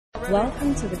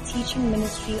Welcome to the teaching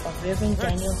ministry of Reverend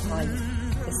Daniel Harley,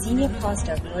 the senior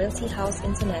pastor of Loyalty House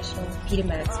International,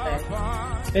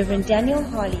 Pietermaritzburg. Reverend Daniel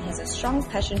Harley has a strong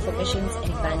passion for missions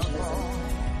and evangelism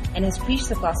and has preached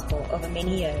the gospel over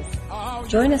many years.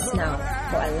 Join us now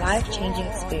for a life-changing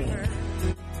experience.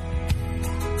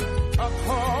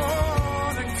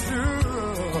 According to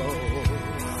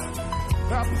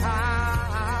the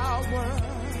power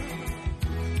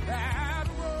that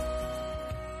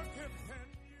worketh in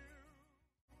you.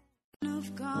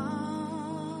 Of God,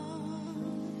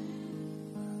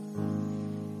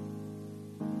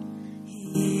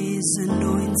 He is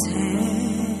anointed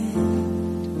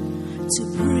to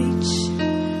preach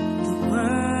the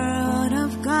word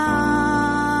of God,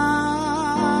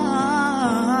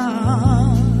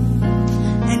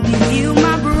 and you heal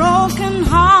my broken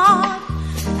heart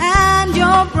and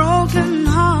your broken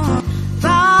heart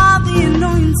by the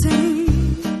anointing.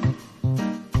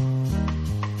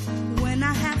 When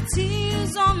I have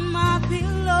tears on my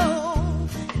pillow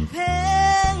and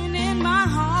pain in my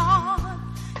heart,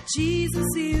 Jesus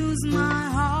heals my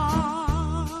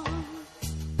heart.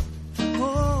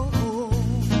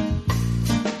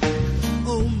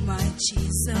 Oh, my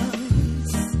Jesus,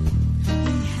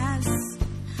 He has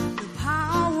the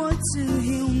power to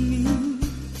heal me.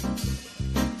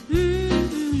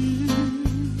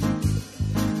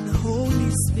 The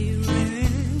Holy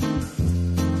Spirit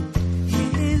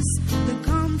is the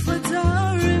comforter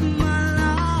in my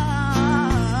life.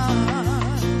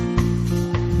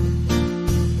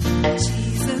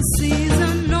 Jesus is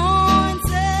anointed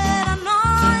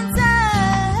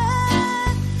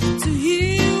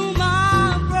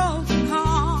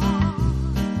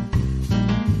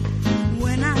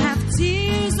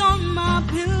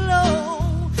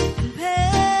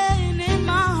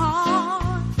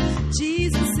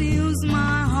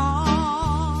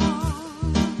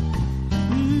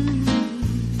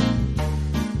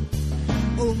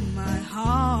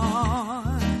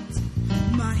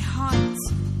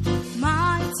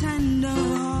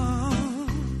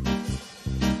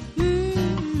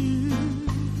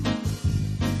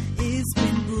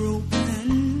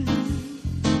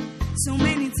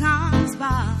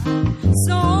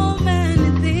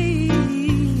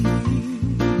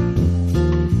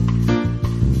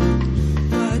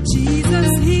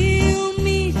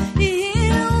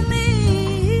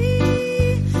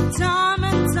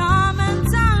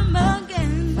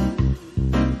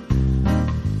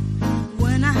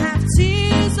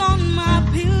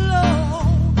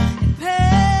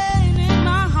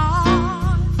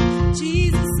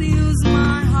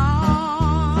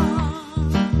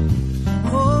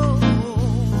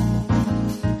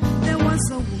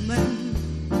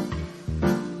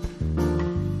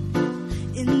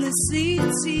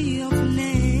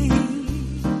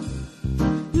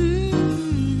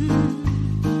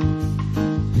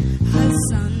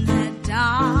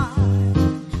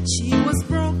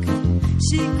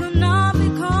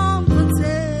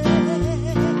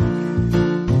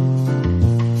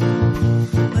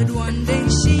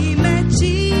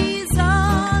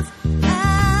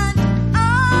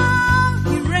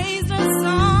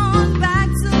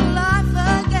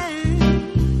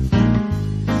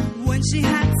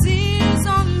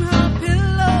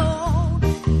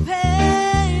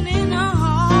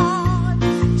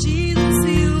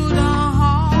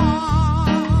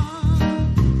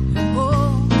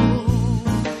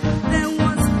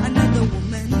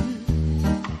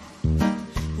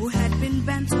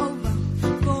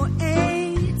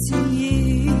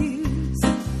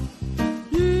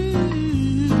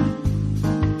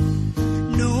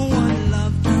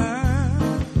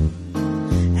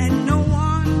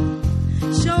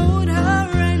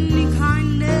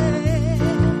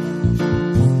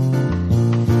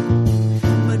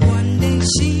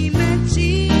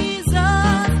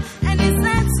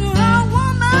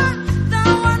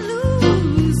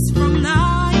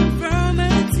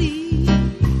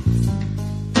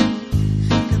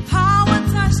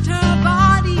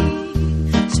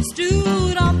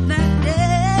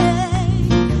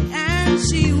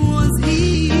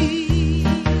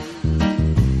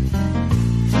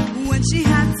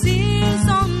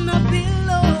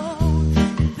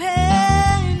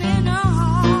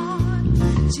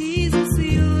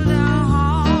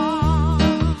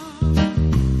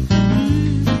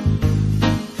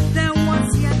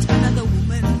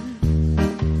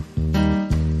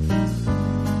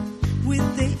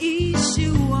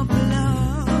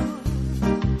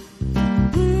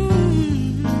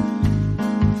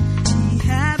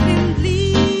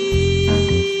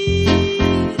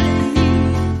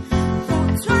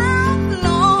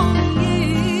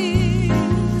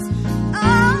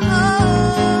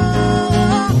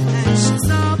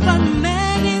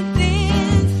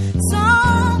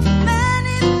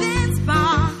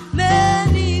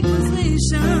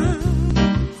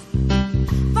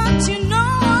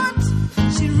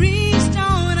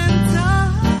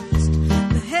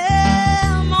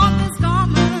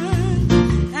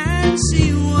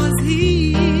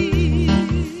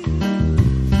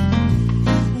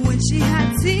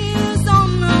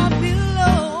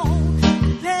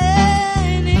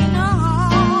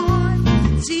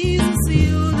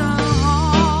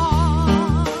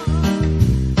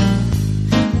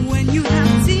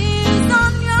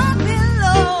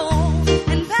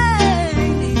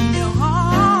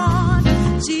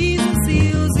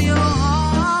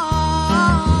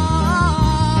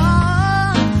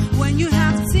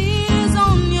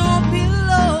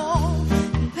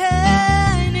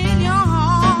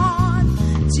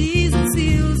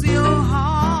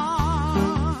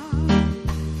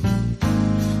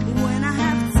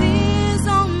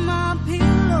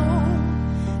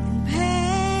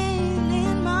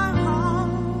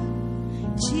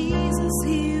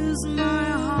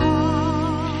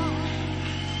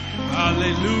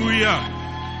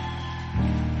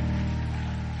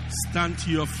Stand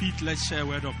to your feet. Let's share a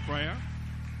word of prayer.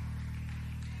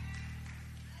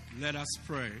 Let us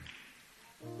pray.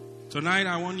 Tonight,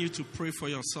 I want you to pray for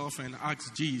yourself and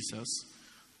ask Jesus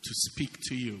to speak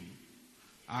to you.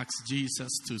 Ask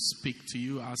Jesus to speak to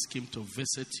you. Ask him to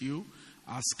visit you.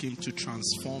 Ask him to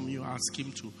transform you. Ask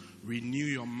him to renew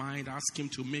your mind. Ask him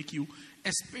to make you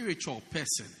a spiritual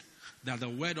person, that the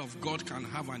word of God can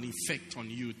have an effect on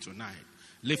you tonight.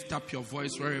 Lift up your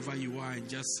voice wherever you are and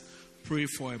just pray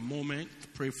for a moment.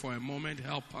 Pray for a moment.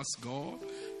 Help us, God.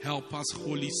 Help us,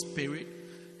 Holy Spirit.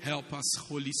 Help us,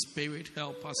 Holy Spirit.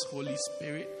 Help us, Holy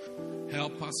Spirit.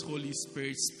 Help us, Holy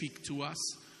Spirit. Speak to us.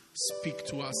 Speak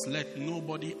to us. Let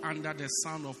nobody under the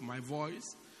sound of my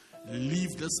voice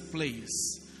leave this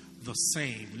place the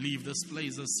same. Leave this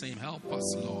place the same. Help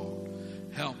us, Lord.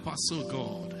 Help us, oh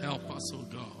God. Help us, oh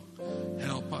God.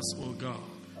 Help us, oh God.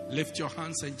 Lift your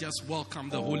hands and just welcome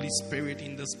the Holy Spirit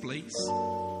in this place.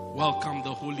 Welcome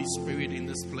the Holy Spirit in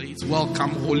this place.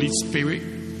 Welcome, Holy Spirit.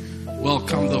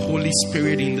 Welcome the Holy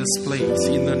Spirit in this place.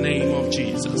 In the name of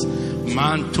Jesus.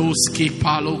 Mantoski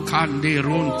palo kande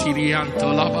ron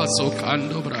tirianto labaso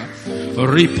kandobra.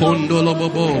 Ripondo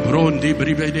lobobo brondi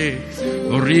bribede.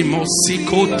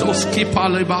 Rimosikotoski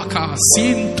palebaka.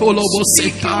 Sinto lobo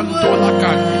setanto la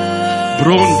kande.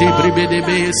 Brondi bribede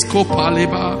be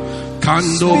skopaleba.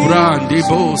 Kando brandi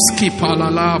bo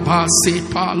skipalala base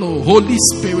palo. Holy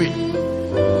Spirit,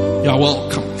 you are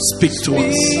welcome. Speak to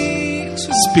us.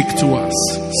 Speak to us.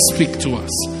 Speak to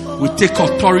us. We take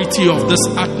authority of this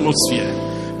atmosphere.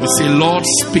 We say, Lord,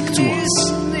 speak to us.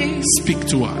 Speak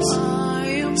to us.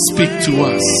 Speak to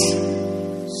us.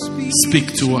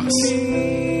 Speak to us.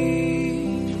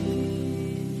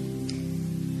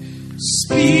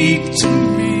 Speak to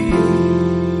me,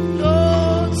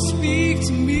 Lord, speak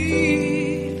to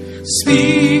me.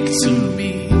 Speak to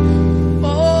me.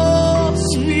 Oh,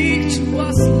 speak to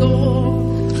us,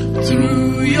 Lord,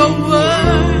 through your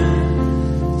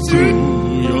word,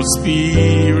 through Your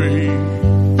Spirit.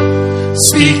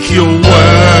 Speak your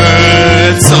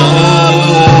words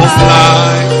of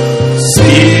life.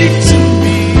 Speak to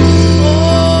me. oh,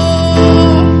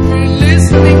 we're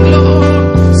listening, Lord.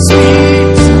 Speak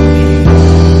to me.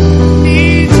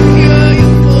 Need to hear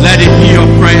your voice. Let it be your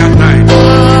prayer night. I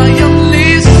am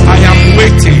listening. I am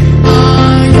waiting. I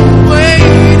am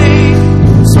waiting.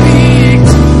 Speak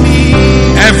to me.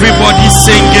 Everybody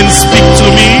singing, speak to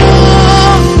me.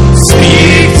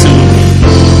 Speak to me,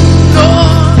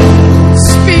 Lord.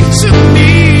 Speak to me.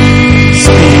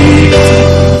 Speak.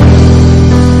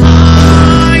 I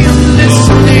am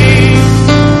listening.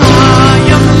 I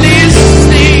am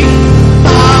listening. I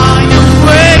am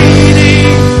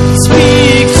waiting.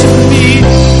 Speak to me.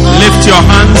 Lift your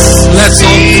hands. Let's all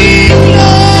Speak,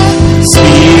 Lord.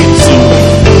 speak to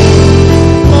me.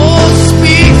 Oh,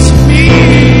 speak to me.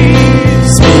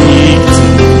 Speak to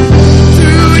me.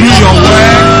 Through Through your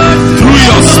word, through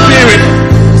your spirit,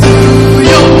 Through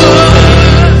your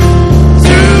word,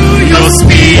 through your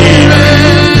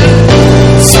spirit,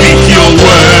 speak your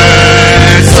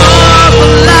words. of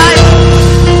life.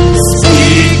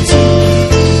 Speak to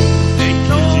Thank me, you,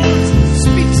 Lord. Jesus.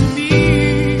 Speak to me.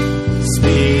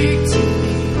 Speak to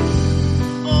me.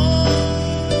 Oh,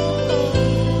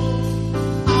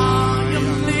 I am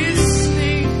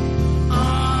listening. I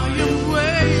am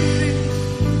waiting.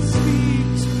 Speak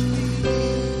to me.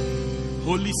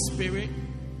 Holy Spirit,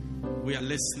 we are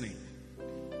listening.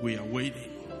 We are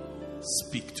waiting.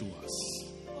 Speak to us.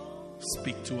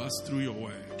 Speak to us through your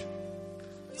word.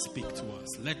 Speak to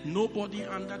us. Let nobody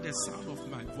under the sound of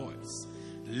my voice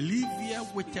live here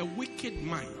with a wicked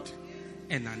mind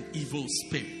and an evil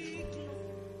spirit.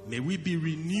 May we be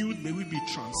renewed. May we be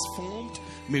transformed.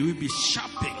 May we be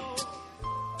sharpened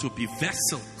to be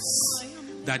vessels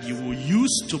that you will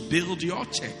use to build your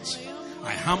church.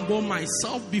 I humble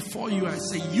myself before you. I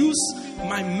say, use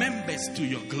my members to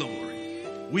your glory.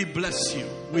 We bless you.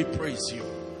 We praise you.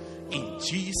 In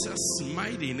Jesus'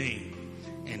 mighty name.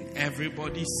 And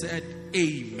everybody said,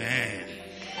 amen.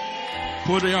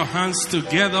 Put your hands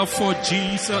together for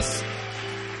Jesus.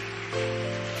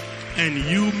 And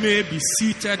you may be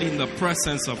seated in the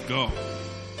presence of God.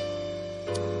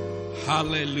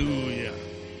 Hallelujah.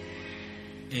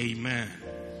 Amen.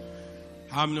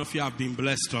 How many of you have been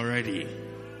blessed already?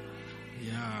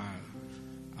 Yeah.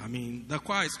 I mean, the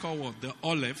choir is called what? The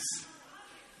Olives.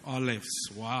 Olives.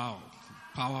 Wow.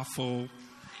 Powerful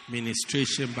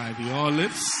ministration by the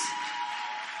Olives.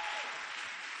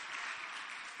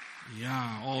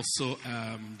 Yeah. Also,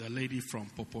 the lady from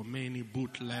Popomeni,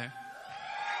 Butler.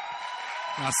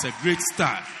 That's a great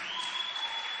start.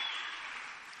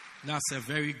 That's a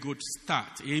very good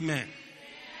start. Amen.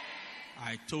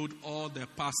 I told all the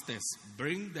pastors,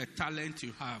 bring the talent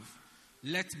you have.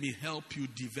 Let me help you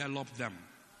develop them.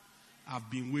 I've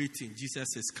been waiting.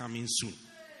 Jesus is coming soon.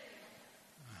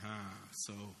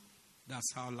 So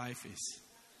that's how life is.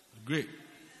 Great.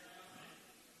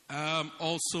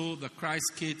 Also, the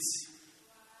Christ Kids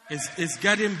is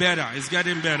getting better. It's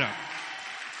getting better.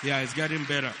 Yeah, it's getting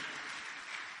better.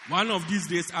 One of these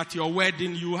days at your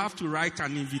wedding, you have to write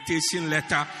an invitation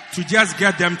letter to just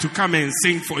get them to come and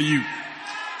sing for you.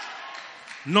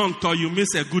 None till you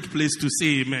miss a good place to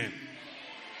say amen.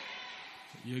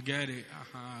 You get it?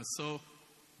 So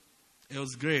it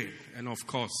was great. And of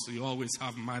course, you always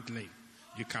have Madeleine.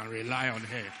 You can rely on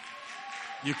her.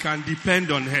 You can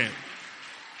depend on her.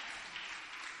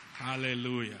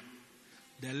 Hallelujah.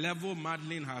 The level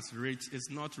Madeleine has reached is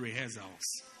not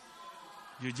rehearsals.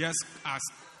 You just ask,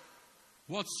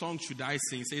 what song should I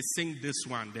sing? Say, sing this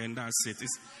one, then that's it.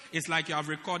 It's like you have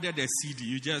recorded a CD.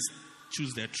 You just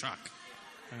choose the track,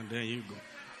 and there you go.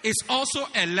 It's also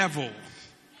a level.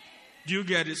 Do you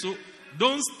get it? So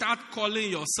don't start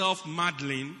calling yourself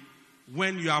Madeleine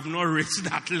when you have not reached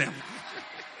that level.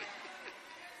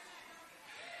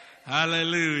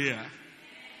 Hallelujah.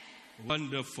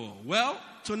 Wonderful. Well,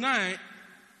 tonight,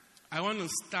 I want to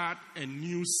start a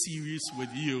new series with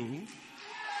you,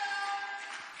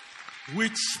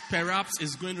 which perhaps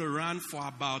is going to run for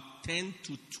about 10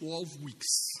 to 12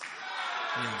 weeks.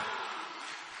 Yeah.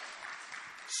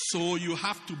 So you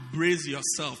have to brace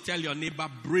yourself. Tell your neighbor,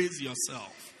 brace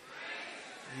yourself.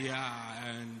 Yeah,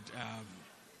 and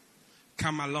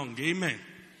come along. Amen.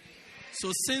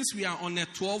 So since we are on a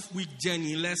 12-week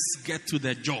journey, let's get to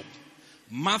the job.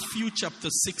 Matthew chapter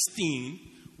 16,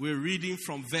 we're reading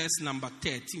from verse number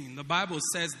 13. The Bible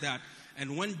says that,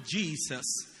 and when Jesus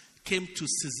came to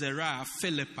Caesarea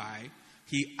Philippi,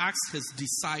 he asked his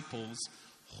disciples,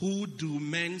 who do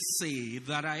men say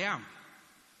that I am?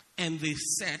 And they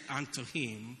said unto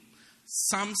him,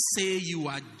 some say you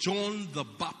are John the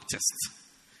Baptist,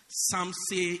 some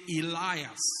say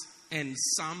Elias, and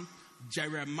some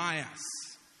Jeremiah,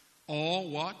 or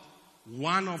what?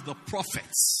 One of the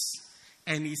prophets.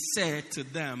 And he said to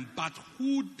them, but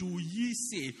who do ye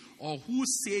say, or who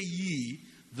say ye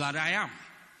that I am?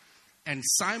 And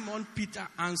Simon Peter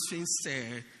answering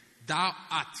said, thou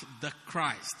art the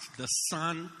Christ, the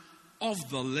Son of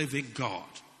the living God.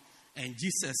 And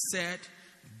Jesus said,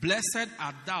 blessed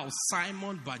art thou,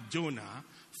 Simon Bar-Jonah,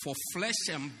 for flesh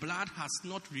and blood has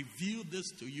not revealed this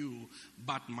to you,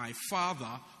 but my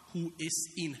Father who is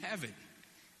in heaven.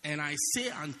 And I say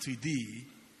unto thee,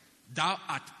 thou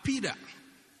art Peter,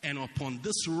 and upon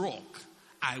this rock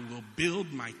I will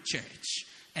build my church,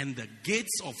 and the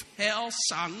gates of hell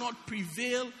shall not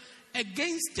prevail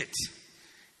against it.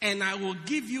 And I will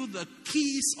give you the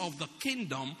keys of the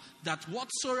kingdom, that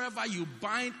whatsoever you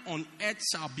bind on earth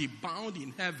shall be bound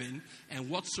in heaven, and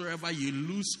whatsoever you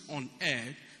loose on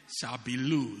earth shall be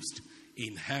loosed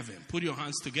in heaven. Put your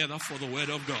hands together for the word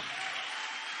of God.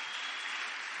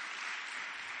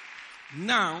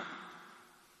 Now,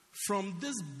 from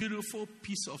this beautiful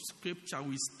piece of scripture,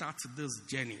 we start this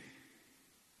journey.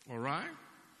 All right?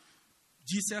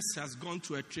 Jesus has gone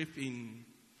to a trip in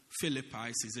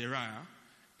Philippi, Caesarea,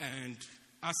 and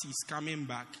as he's coming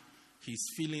back, he's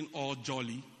feeling all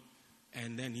jolly,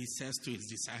 and then he says to his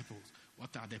disciples,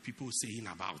 what are the people saying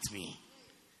about me?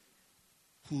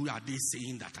 Who are they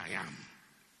saying that I am?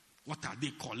 What are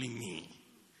they calling me?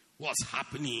 What's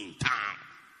happening in town?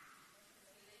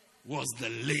 What's the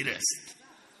latest?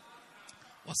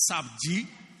 What's up, G?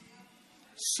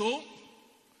 So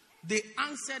they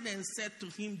answered and said to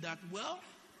him that, well,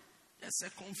 there's a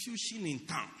confusion in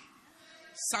town.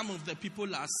 Some of the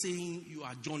people are saying you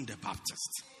are John the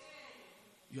Baptist.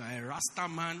 You are a Rasta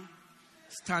man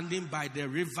standing by the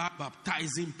river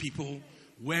baptizing people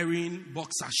wearing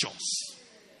boxer shorts.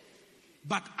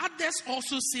 But others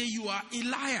also say you are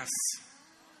Elias.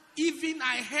 Even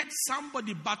I heard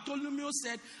somebody, Bartholomew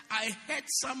said, I heard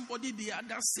somebody the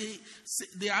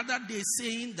other day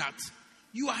saying that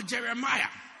you are Jeremiah.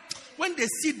 When they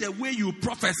see the way you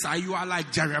prophesy, you are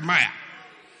like Jeremiah.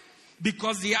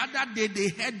 Because the other day they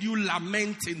heard you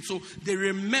lamenting, so they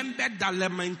remembered the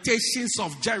lamentations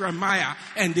of Jeremiah,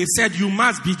 and they said you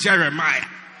must be Jeremiah.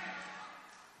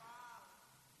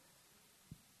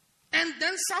 And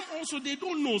then some also, they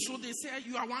don't know, so they say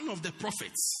you are one of the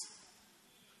prophets.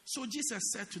 So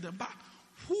Jesus said to them, but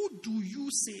who do you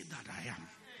say that I am?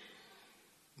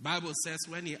 Bible says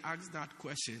when he asked that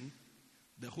question,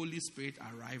 the Holy Spirit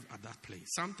arrived at that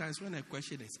place. Sometimes when a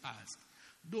question is asked,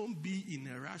 don't be in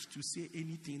a rush to say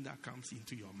anything that comes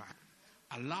into your mind.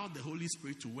 Allow the Holy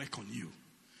Spirit to work on you.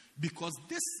 Because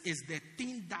this is the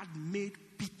thing that made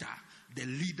Peter the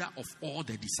leader of all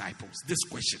the disciples? This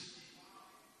question.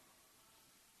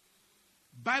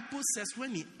 Bible says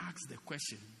when he asked the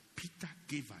question, Peter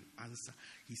gave an answer.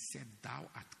 He said, "Thou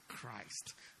art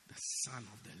Christ, the Son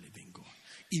of the living God."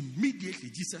 Immediately,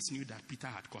 Jesus knew that Peter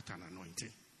had caught an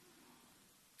anointing.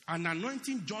 An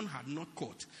anointing John had not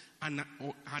caught,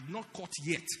 or had not caught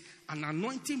yet. An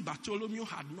anointing Bartholomew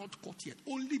had not caught yet.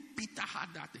 Only Peter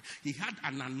had that. He had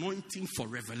an anointing for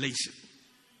revelation.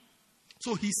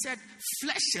 So he said,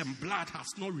 flesh and blood has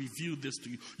not revealed this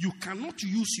to you. You cannot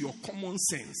use your common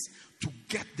sense to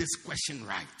get this question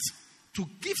right. To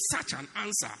give such an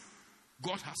answer,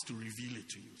 God has to reveal it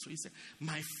to you. So he said,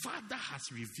 my Father has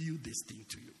revealed this thing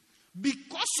to you.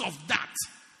 Because of that,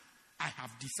 I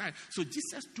have decided. So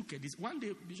Jesus took this. One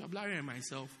day, Bishop Larry and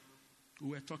myself, we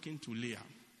were talking to Leah.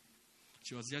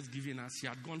 She was just giving us, she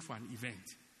had gone for an event.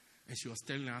 And she was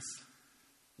telling us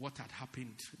what had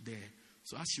happened there.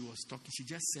 So as she was talking, she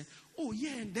just said, oh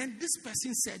yeah, and then this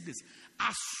person said this.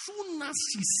 As soon as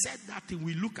she said that thing,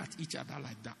 we look at each other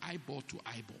like that, eyeball to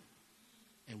eyeball.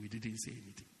 And we didn't say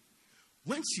anything.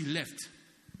 When she left,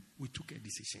 we took a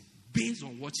decision based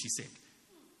on what she said.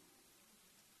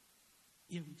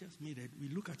 Yeah, we just made it. We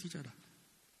look at each other.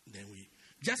 Then we,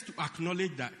 just to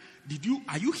acknowledge that,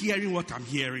 are you hearing what I'm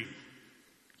hearing?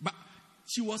 But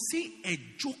she was saying a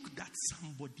joke that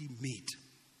somebody made.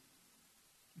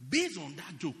 Based on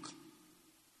that joke,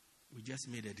 we just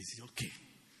made a decision. Okay,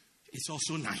 it's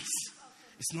also nice.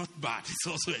 It's not bad. It's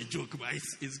also a joke, but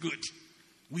it's good.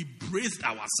 We braced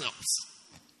ourselves.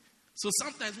 So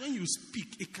sometimes when you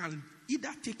speak, it can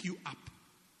either take you up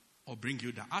or bring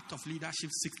you down. Out of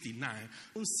Leadership 69,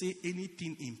 don't say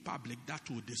anything in public that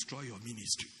will destroy your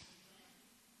ministry.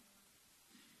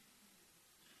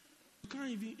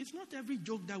 It's not every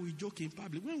joke that we joke in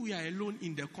public. When we are alone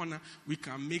in the corner, we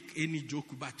can make any joke.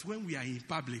 But when we are in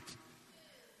public,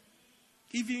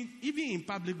 even in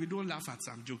public, we don't laugh at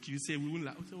some joke. You say we won't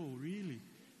laugh. Oh, really?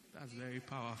 That's very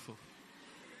powerful.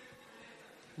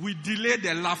 We delay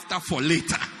the laughter for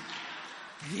later.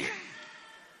 Yeah.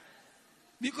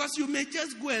 Because you may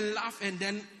just go and laugh and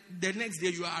then the next day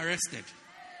you are arrested.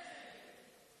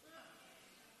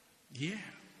 Yeah.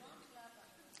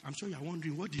 I'm sure you're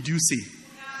wondering, what did you say?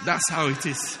 That's how it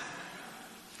is.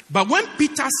 But when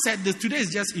Peter said this, today is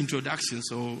just introduction,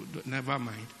 so never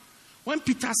mind. When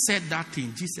Peter said that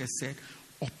thing, Jesus said,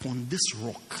 upon this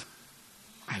rock,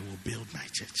 I will build my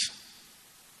church.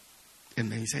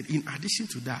 And then he said, in addition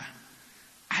to that,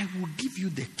 I will give you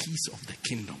the keys of the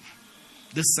kingdom.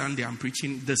 This Sunday, I'm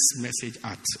preaching this message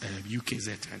at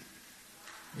UKZN.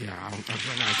 Yeah, when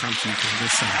I come to UK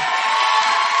this Sunday.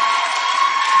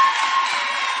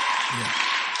 Yeah.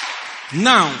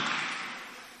 Now,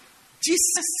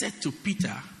 Jesus said to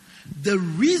Peter, the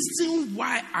reason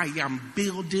why I am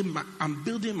building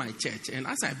my church, and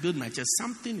as I build my church,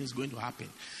 something is going to happen.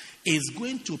 It's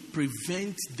going to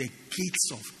prevent the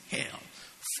gates of hell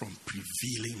from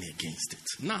prevailing against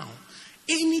it. Now,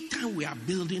 anytime we are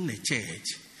building a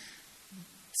church,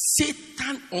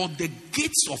 Satan or the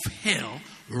gates of hell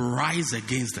rise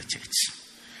against the church.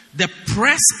 The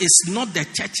press is not the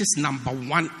church's number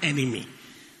one enemy.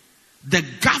 The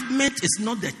government is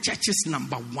not the church's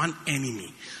number one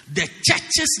enemy. The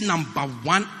church's number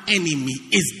one enemy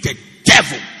is the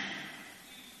devil.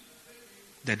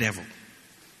 The devil.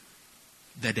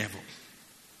 The devil.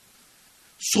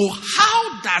 So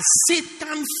how does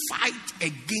Satan fight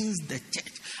against the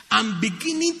church? I'm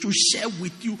beginning to share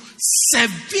with you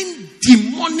 7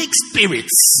 demonic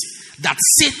spirits that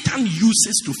Satan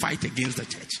uses to fight against the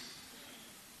church.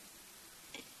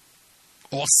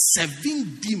 Or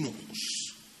 7 demons,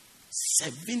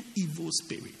 7 evil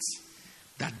spirits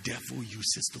that devil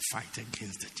uses to fight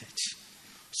against the church.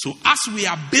 So as we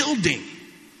are building,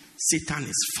 Satan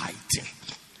is fighting.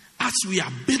 As we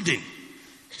are building,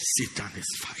 Satan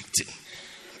is fighting.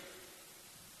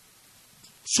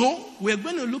 So we're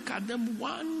going to look at them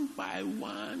one by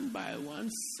one,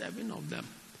 7 of them.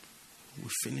 We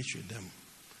finish with them.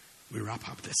 We wrap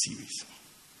up the series.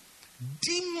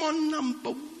 Demon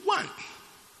number 1.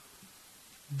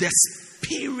 The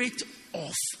spirit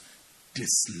of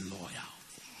disloyalty.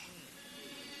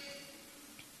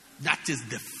 That is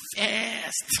the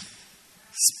first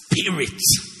spirit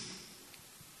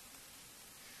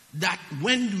that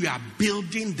when we are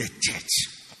building the church,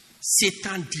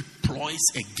 Satan deploys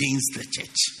against the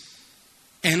church.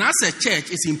 And as a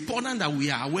church, it's important that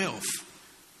we are aware of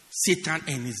Satan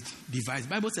and his device. The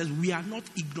Bible says we are not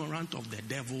ignorant of the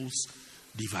devil's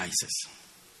devices.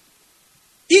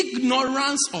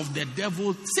 Ignorance of the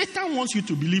devil. Satan wants you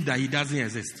to believe that he doesn't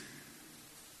exist.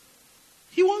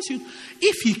 He wants you,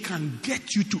 if he can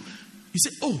get you to, you say,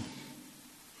 oh,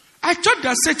 I thought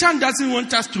that Satan doesn't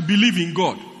want us to believe in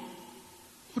God.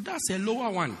 Well, that's a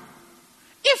lower one.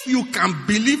 If you can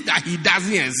believe that he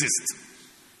doesn't exist,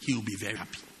 he will be very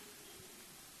happy.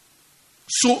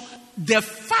 So, the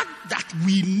fact that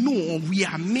we know we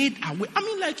are made aware, I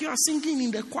mean, like you are singing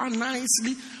in the choir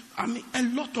nicely, I mean, a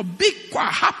lot of big choir,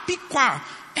 happy choir,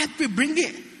 every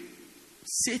bringing.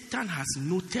 Satan has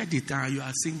noted it and you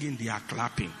are singing, they are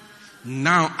clapping.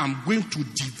 Now I'm going to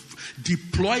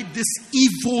deploy this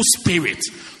evil spirit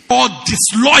or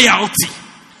disloyalty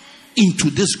into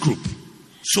this group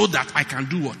so that I can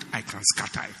do what? I can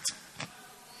scatter it.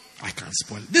 I can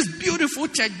spoil it. This beautiful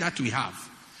church that we have.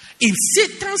 If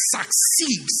Satan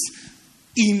succeeds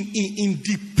in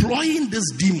deploying this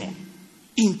demon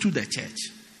into the church,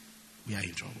 we are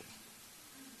in trouble.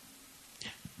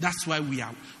 Yeah. That's why we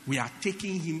are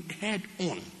taking him head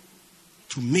on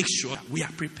to make sure that we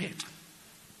are prepared.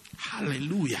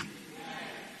 Hallelujah.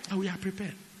 And we are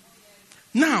prepared.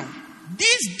 Now,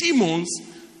 these demons,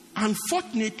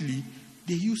 unfortunately,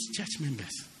 they use church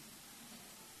members.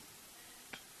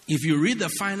 If you read the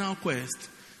Final Quest,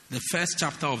 the first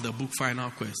chapter of the book, Final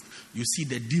Quest, you see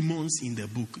the demons in the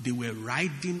book. They were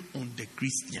riding on the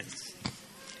Christians.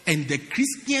 And the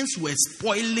Christians were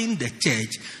spoiling the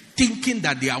church, thinking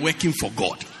that they are working for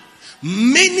God.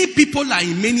 Many people are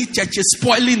in many churches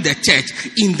spoiling the church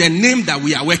in the name that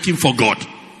we are working for God.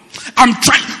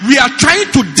 We are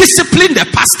trying to discipline the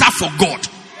pastor for God.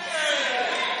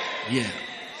 Yeah.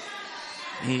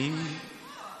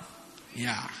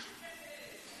 Yeah.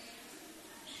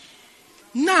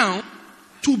 Now,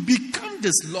 to become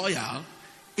disloyal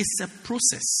is a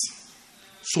process.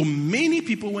 So many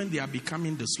people, when they are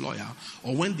becoming disloyal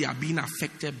or when they are being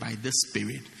affected by this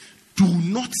spirit, do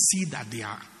not see that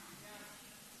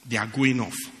they are going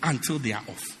off until they are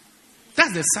off.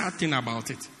 That's the sad thing about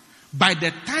it. By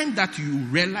the time that you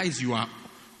realize you are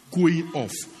going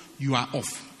off, you are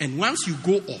off. And once you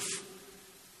go off,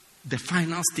 the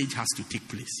final stage has to take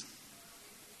place.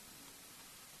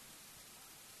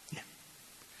 Yeah.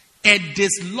 A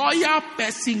disloyal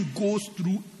person goes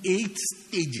through 8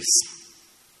 stages.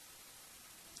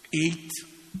 8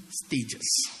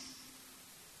 stages.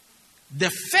 The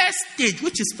first stage,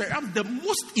 which is perhaps the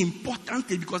most important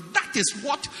thing, because that is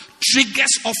what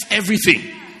triggers off everything,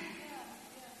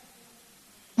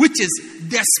 which is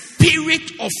the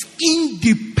spirit of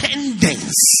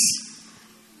independence.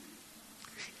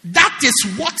 That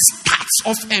is what starts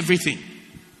off everything.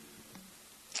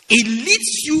 It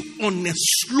leads you on a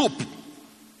slope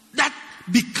that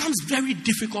becomes very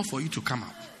difficult for you to come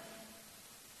up.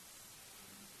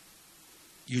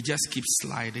 You just keep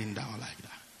sliding down like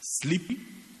that. Sleepy,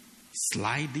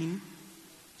 sliding,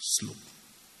 slope.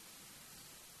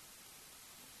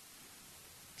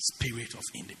 Spirit of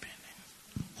independence.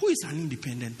 Who is an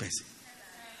independent person?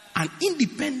 An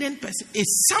independent person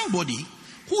is somebody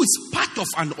who is part of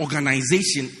an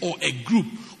organization or a group,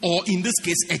 or in this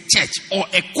case a church or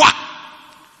a choir,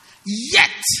 yet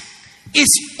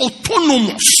is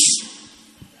autonomous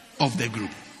of the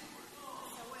group.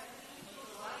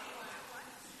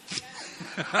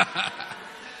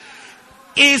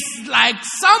 It's like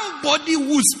somebody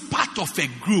who's part of a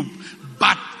group,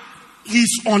 but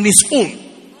he's on his own.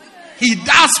 He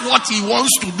does what he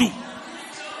wants to do.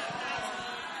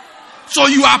 So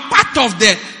you are part of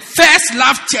the First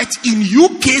Love Church in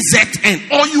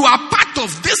UKZN, or you are part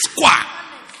of this choir,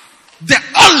 the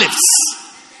Olives.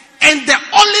 And the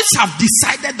Olives have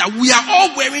decided that we are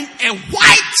all wearing a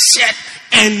white shirt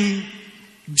and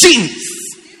jeans,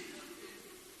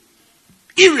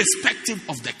 irrespective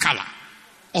of the color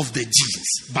of the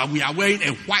jeans. But we are wearing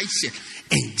a white shirt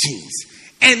and jeans.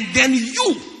 And then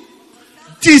you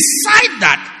decide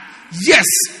that, yes,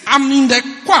 I'm in the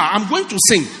choir, I'm going to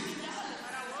sing.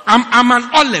 I'm an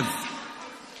olive.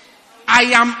 I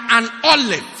am an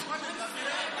olive.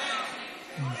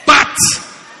 But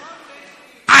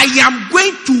I am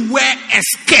going to wear a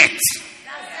skirt.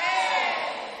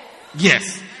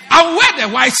 Yes. I'll wear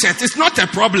the white shirt. It's not a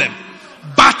problem.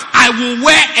 But I will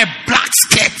wear a black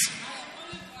skirt.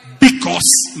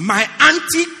 Because my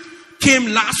auntie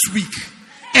came last week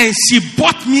and she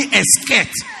bought me a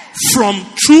skirt from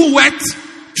True Wet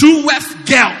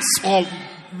girls or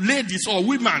ladies or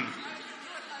women.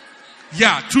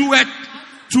 Yeah, True Wet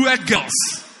girls.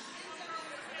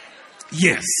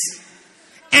 Yes.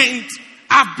 And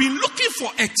I've been looking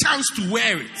for a chance to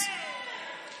wear it.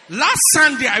 Last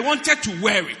Sunday I wanted to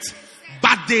wear it,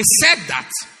 but they said that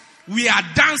we are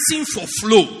dancing for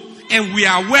flow and we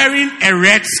are wearing a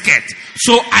red skirt.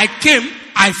 So I came,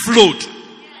 I flowed.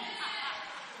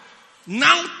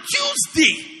 Now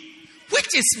Tuesday,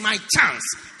 which is my chance.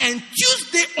 And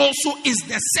Tuesday also is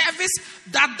the service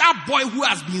that boy who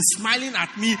has been smiling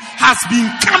at me has been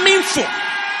coming for.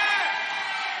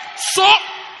 So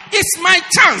it's my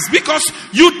chance, because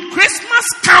Christmas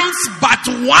comes but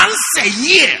once a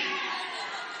year.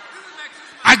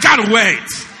 I gotta wear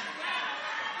it.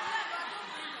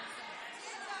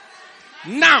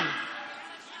 Now,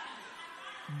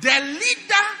 the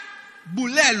leader,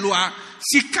 Bulelwa,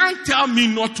 she can't tell me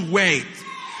not to wear it.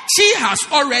 She has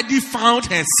already found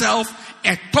herself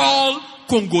a tall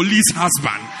Congolese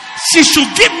husband. She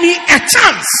should give me a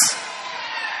chance.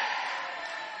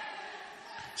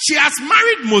 She has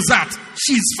married Mozart.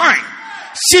 She's fine.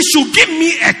 She should give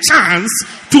me a chance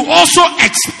to also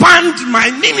expand my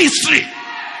ministry.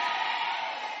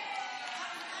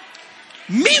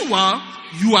 Meanwhile,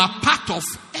 you are part of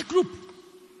a group.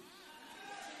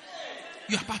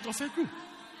 You are part of a group.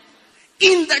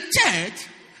 In the church,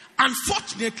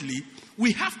 unfortunately,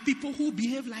 we have people who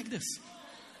behave like this.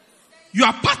 You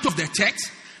are part of the church.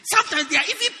 Sometimes they are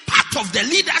even part of the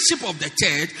leadership of the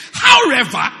church.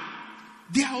 However,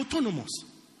 they are autonomous.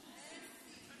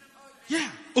 Yeah.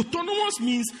 Autonomous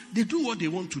means they do what they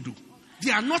want to do.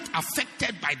 They are not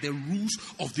affected by the rules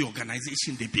of the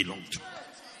organization they belong to.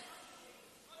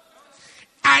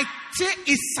 I say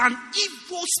it's an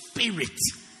evil spirit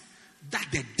that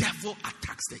the devil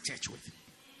attacks the church with.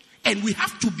 And we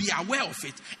have to be aware of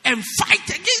it and fight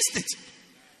against it.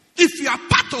 If you are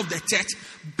part of the church,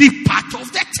 be part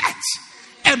of the church.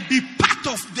 And be part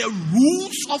of the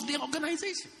rules of the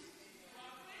organization.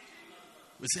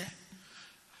 We say,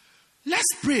 let's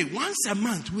pray. Once a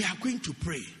month, we are going to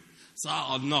pray.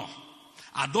 So, no.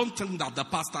 I don't think that the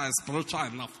pastor is spiritual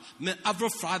enough. Every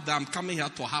Friday, I'm coming here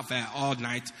to have an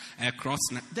all-night cross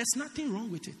night. There's nothing wrong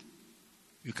with it.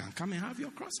 You can come and have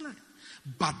your cross night.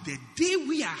 But the day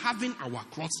we are having our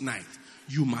cross night,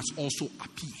 you must also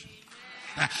appear.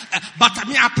 But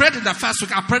I prayed in the first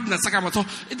week, I prayed in the second week. So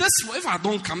if I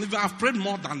don't come, if I've prayed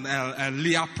more than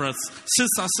Leah prays. She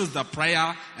says the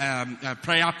prayer,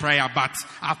 but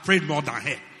I've prayed more than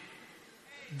her.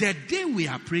 The day we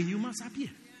are praying, you must appear.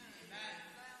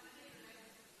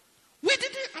 We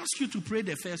didn't ask you to pray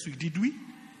the first week, did we?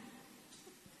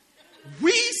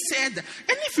 We said,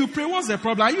 and if you pray, what's the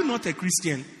problem? Are you not a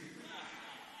Christian?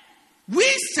 We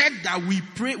said that we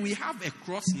pray, we have a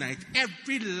cross night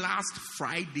every last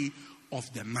Friday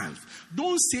of the month.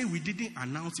 Don't say we didn't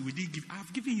announce it, we didn't give.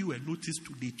 I've given you a notice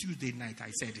today, Tuesday night, I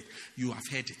said it. You have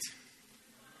heard it.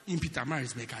 In Peter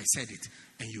Marisburg, I said it,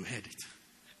 and you heard it.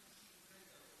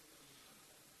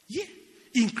 Yeah.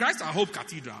 In Christ Our Hope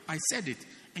Cathedral, I said it,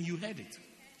 and you heard it.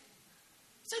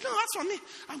 Say, no, that's for me.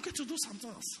 I'm going to do something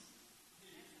else.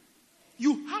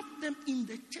 You have them in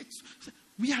the church.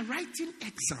 We are writing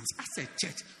exams. As a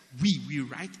church, we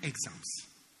write exams.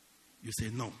 You say,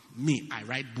 no, me, I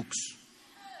write books.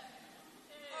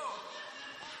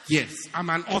 Yes, I'm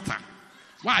an author.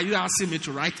 Why are you asking me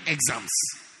to write exams?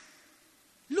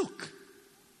 Look,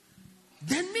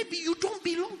 then maybe you don't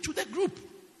belong to the group.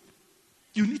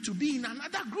 You need to be in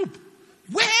another group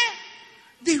where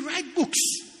they write books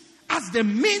as the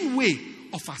main way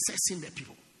of assessing the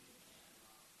people.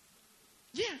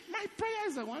 Yeah, my prayer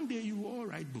is that one day you will all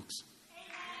write books.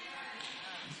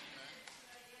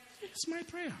 It's my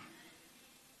prayer.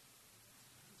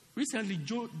 Recently,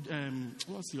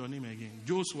 what's your name again?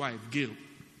 Joe's wife, Gail.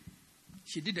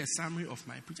 She did a summary of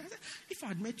my preaching. I said, if I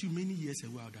had met you many years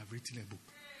ago, I would have written a book.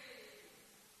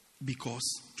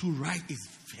 Because to write is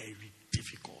very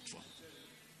difficult for me.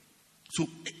 So,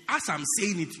 as I'm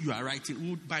saying it, you are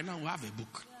writing. By now, we'll have a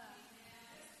book.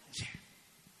 Yeah.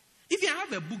 If you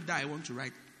have a book that I want to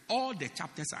write, all the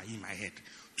chapters are in my head.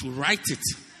 To write it,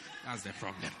 that's the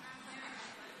problem.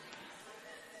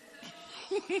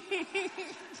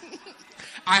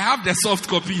 I have the soft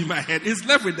copy in my head. It's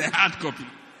left with the hard copy.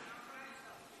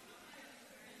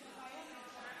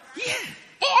 Yeah.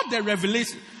 All the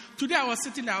revelation. Today I was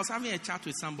sitting there, I was having a chat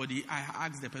with somebody. I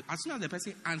asked the person, as soon as the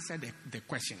person answered the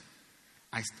question,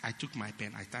 I took my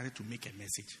pen, I started to make a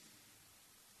message.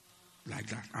 Like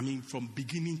that. I mean, from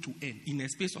beginning to end. In a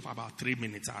space of about 3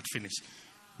 minutes, I had finished.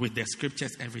 With the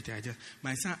scriptures, everything.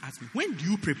 My son asked me, when do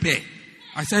you prepare?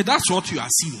 I said, that's what you are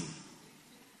seeing.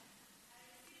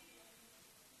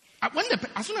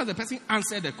 As soon as the person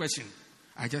answered the question,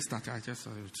 I just started.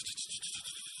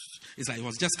 It's like it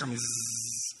was just coming.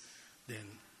 Then.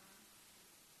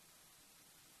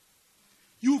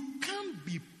 You can't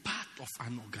be part of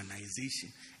an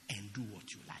organization and do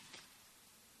what you like.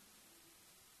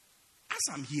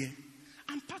 As I'm here,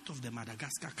 I'm part of the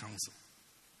Madagascar Council.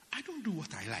 I don't do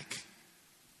what I like.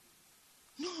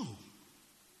 No.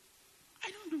 I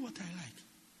don't do what I like.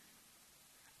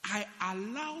 I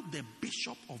allow the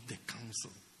bishop of the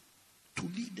council to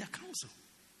lead the council.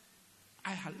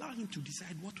 I allow him to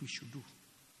decide what we should do.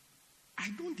 I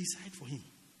don't decide for him.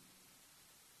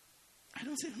 I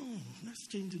don't say, no, let's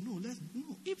change it. No.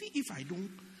 Even if I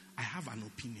don't, I have an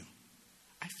opinion.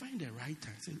 I find the right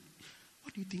time. Say,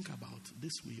 what do you think about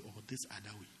this way or this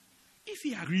other way? If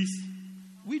he agrees,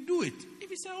 we do it. If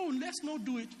he says, oh, let's not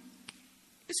do it,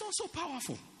 it's also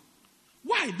powerful.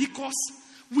 Why? Because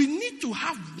we need to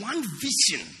have one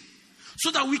vision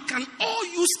so that we can all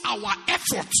use our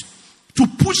effort to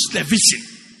push the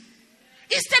vision.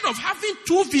 Instead of having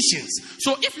two visions.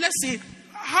 So if, let's say,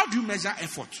 how do you measure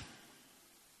effort?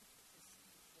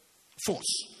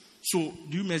 Force. So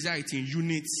do you measure it in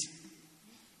units?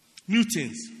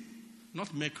 Newtons.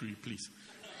 Not mercury, please.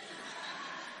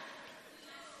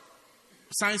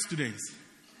 Science students.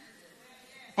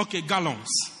 Okay, gallons.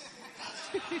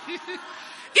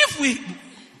 If we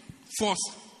force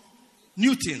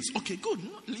Newtons, okay, good.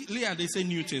 Leah, they say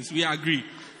Newtons. We agree.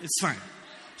 It's fine.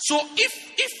 So if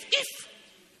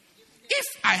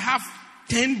I have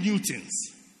 10 Newtons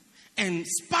and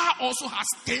SPA also has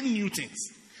 10 Newtons,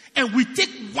 and we take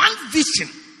one vision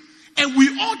and we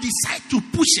all decide to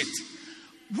push it,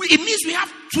 it means we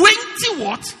have 20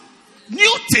 what?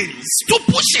 Newtons to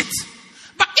push it.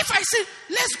 But if I say,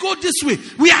 let's go this way,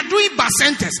 we are doing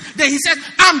bacentas, then he said,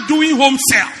 I'm doing home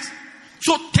cells.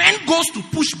 So 10 goes to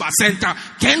push bacenta,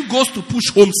 10 goes to push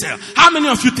home cell. How many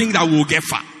of you think that we will get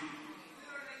far?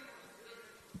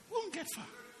 We won't get far.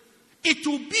 It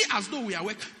will be as though we are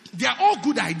working. They are all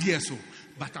good ideas,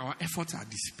 but our efforts are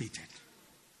dissipated.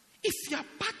 If you are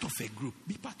part of a group,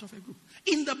 be part of a group.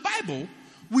 In the Bible,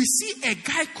 we see a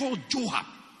guy called Joab,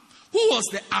 who was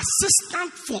the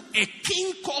assistant for a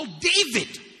king called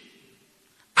David.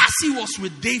 As he was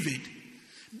with David,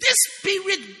 this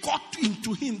spirit got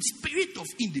into him, spirit of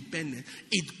independence,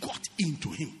 it got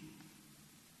into him.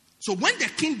 So when the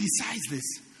king decides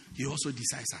this, he also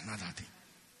decides another thing.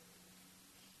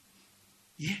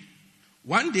 Yeah.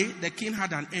 One day, the king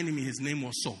had an enemy, his name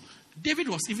was Saul. David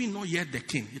was even not yet the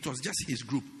king, it was just his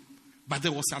group. But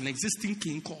there was an existing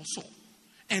king called Saul.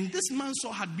 And this man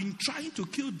Saul had been trying to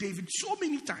kill David so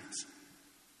many times.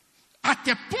 At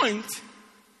a point,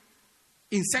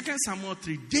 in 2 Samuel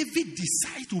 3, David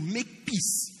decided to make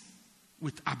peace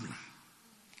with Abner,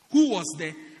 who was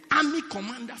the army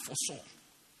commander for Saul.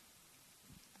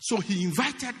 So he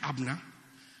invited Abner,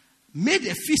 made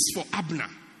a feast for Abner.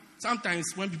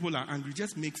 Sometimes when people are angry,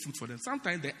 just make food for them.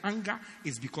 Sometimes the anger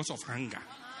is because of hunger.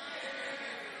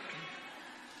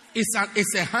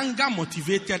 It's a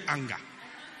hunger-motivated anger.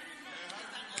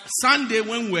 Sunday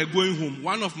when we were going home,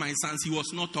 one of my sons, he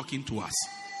was not talking to us.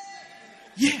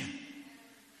 Yeah.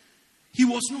 He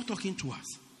was not talking to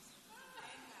us.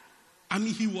 I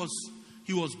mean, he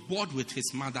was bored with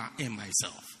his mother and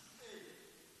myself.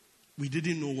 We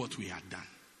didn't know what we had done.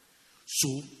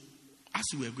 So, as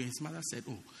we were going, his mother said,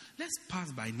 oh, let's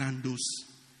pass by Nando's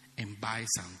and buy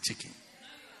some chicken.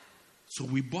 So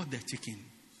we bought the chicken.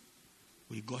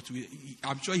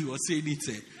 I'm sure he was saying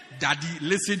it, Daddy,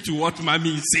 listen to what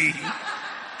mommy is saying.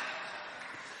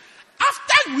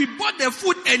 After we bought the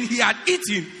food and he had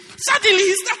eaten, suddenly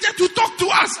he started to talk to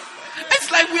us.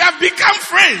 It's like we have become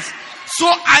friends. So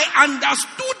I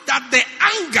understood that the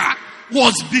anger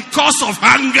was because of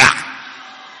hunger.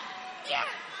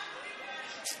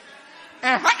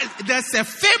 Yeah. There's a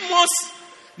famous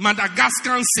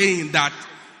Madagascar saying that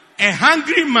a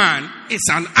hungry man is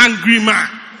an angry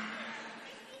man.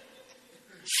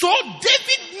 So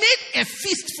David made a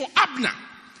feast for Abner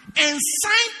and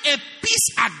signed a peace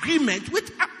agreement with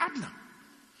Abner.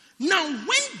 Now,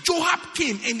 when Joab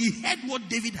came and he heard what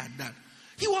David had done,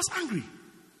 he was angry.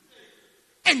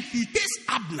 And he hates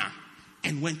Abner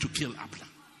and went to kill Abner.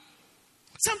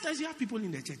 Sometimes you have people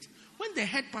in the church, when the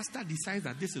head pastor decides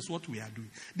that this is what we are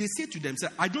doing, they say to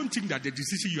themselves, I don't think that the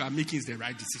decision you are making is the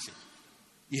right decision.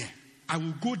 Yeah. I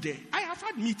will go there. I have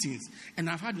had meetings and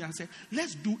I've had them say,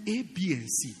 let's do A, B, and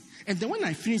C. And then when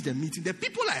I finish the meeting, the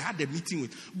people I had the meeting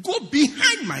with go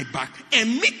behind my back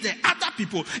and meet the other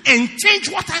people and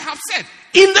change what I have said.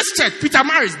 In this church, Peter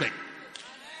Marisburg.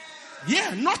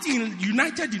 Yeah, not in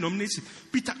United Denomination.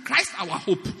 Peter, Christ our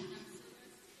hope.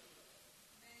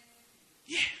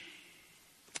 Yeah.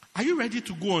 Are you ready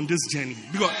to go on this journey?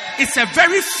 Because it's a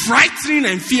very frightening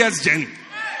and fierce journey.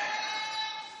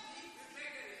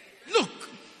 Look,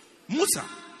 Musa,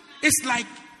 it's like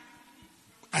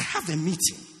I have a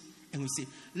meeting and we say,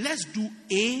 let's do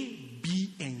A,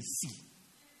 B, and C.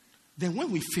 Then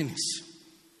when we finish,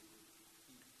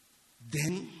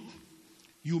 then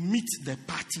you meet the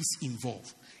parties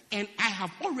involved. And I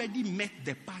have already met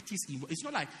the parties involved. It's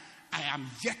not like I am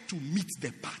yet to meet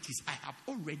the parties. I have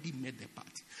already met the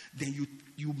party. Then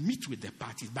you meet with the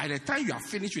parties. By the time you are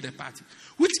finished with the party,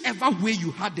 whichever way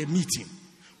you had the meeting,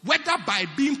 whether by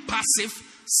being passive,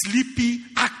 sleepy,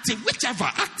 active, whichever,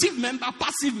 active member,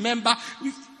 passive member,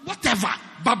 whatever.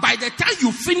 But by the time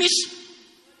you finish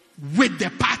with the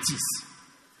parties,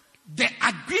 the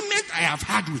agreement I have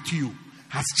had with you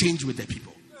has changed with the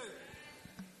people.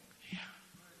 Yeah.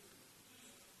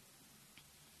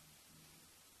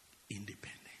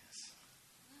 Independence.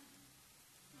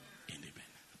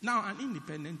 Now, an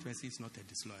independent person is not a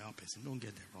disloyal person. Don't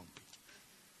get the wrong picture.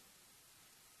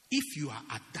 If you are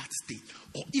at that state,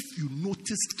 or if you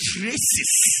notice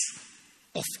traces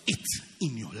of it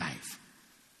in your life,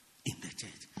 in the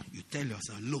church, you tell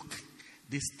yourself, look,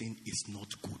 this thing is not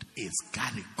good. It's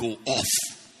got to go off.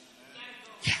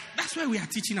 Yeah, that's why we are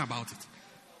teaching about it.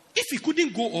 If it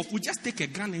couldn't go off, we just take a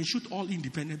gun and shoot all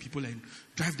independent people and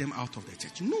drive them out of the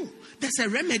church. No, there's a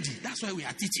remedy. That's why we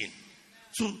are teaching.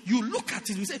 So you look at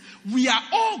it, you say, we are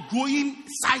all growing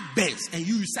sideburns, and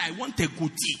you say, I want a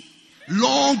goatee.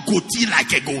 Long goatee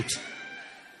like a goat.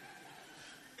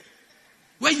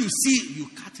 When you see, you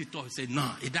cut it off, say,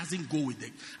 no, it doesn't go with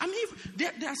it. I mean,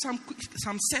 there are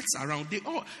some sets around.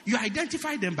 You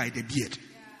identify them by the beard.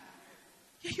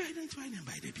 Yeah, you identify them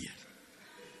by the beard.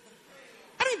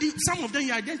 I mean, some of them,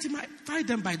 you identify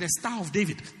them by the Star of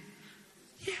David.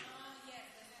 Yeah.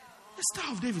 The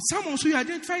Star of David. Some also, you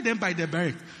identify them by the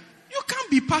beret. You can't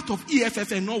be part of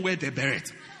EFF and not wear the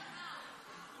beret.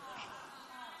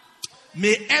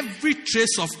 May every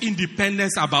trace of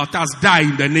independence about us die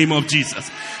in the name of Jesus.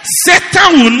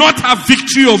 Satan will not have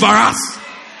victory over us.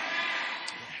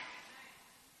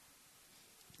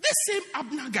 The same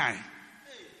Abner guy,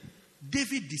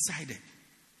 David decided,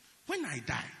 when I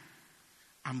die,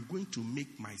 I'm going to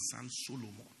make my son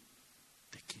Solomon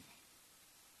the king.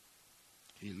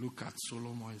 He looked at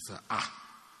Solomon and said,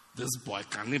 this boy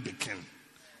can be king.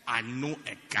 I know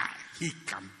a guy, he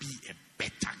can be a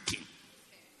better king.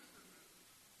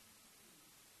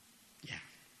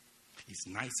 Is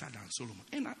nicer than Solomon.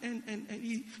 And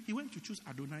he went to choose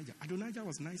Adonijah. Adonijah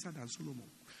was nicer than Solomon.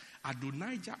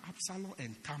 Adonijah, Absalom,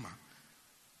 and Tamar,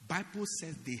 Bible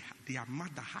says their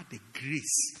mother had a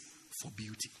grace for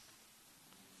beauty.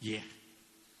 Yeah.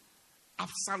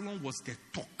 Absalom was the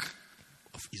talk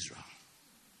of Israel.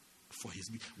 For his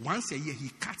beauty. Once a year, he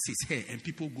cuts his hair and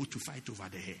people go to fight over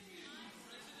the hair.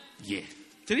 Yeah.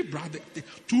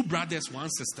 Two brothers, one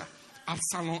sister.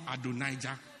 Absalom,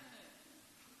 Adonijah,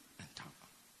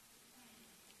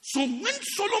 so when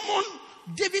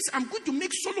David said, I'm going to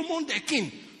make Solomon the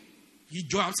king,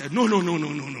 Joab said, no.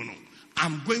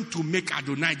 I'm going to make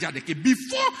Adonijah the king.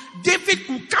 Before David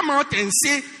could come out and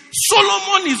say,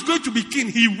 Solomon is going to be king,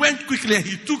 he went quickly and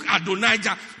he took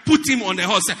Adonijah, put him on the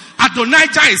horse. Said,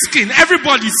 Adonijah is king.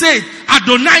 Everybody said,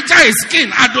 Adonijah is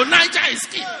king. Adonijah is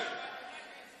king.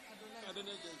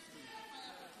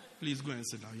 Please go and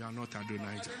sit down. You are not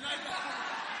Adonijah.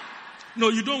 No,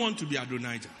 you don't want to be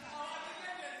Adonijah.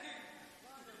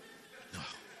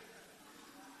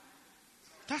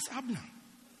 That's Abner.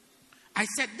 I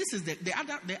said this is the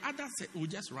other set we'll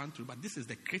just run through, but this is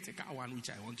the critical one which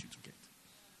I want you to get.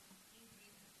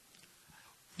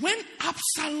 When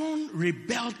Absalom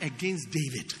rebelled against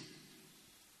David,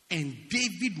 and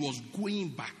David was going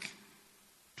back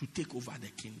to take over the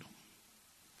kingdom,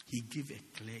 he gave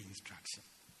a clear instruction.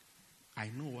 I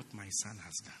know what my son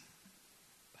has done,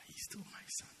 but he's still my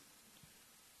son.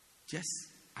 Just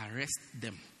arrest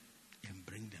them and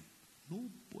bring them.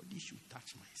 Nobody should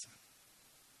touch my son.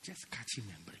 Just catch him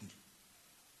and bring him.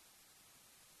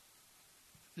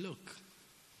 Look,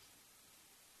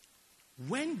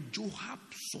 when Joab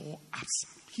saw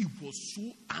Absalom, he was so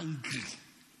angry.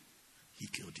 He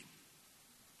killed him.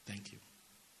 Thank you.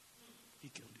 He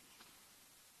killed him.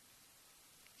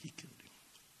 He killed him.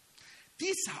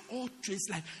 These are all traits.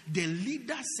 Like the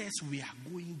leader says we are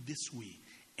going this way,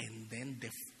 and then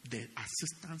the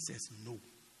assistant says no.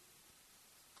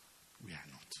 We are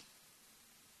not.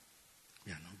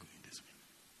 We are not going this way.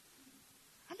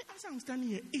 I mean, as I'm standing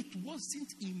here, it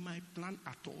wasn't in my plan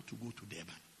at all to go to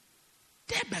Durban.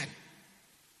 Durban?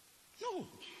 No.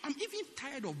 I'm even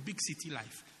tired of big city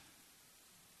life.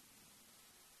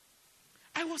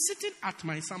 I was sitting at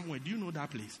my somewhere. Do you know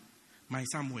that place? My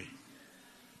somewhere.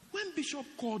 When Bishop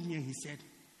called me and he said,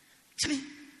 Chili,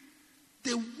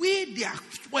 the way they are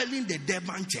spoiling the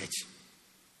Durban church,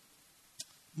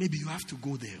 maybe you have to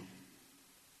go there.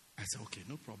 I said, okay,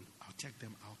 no problem. I'll check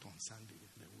them out on Sunday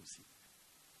and then we'll see.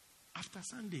 After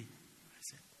Sunday, I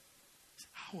said,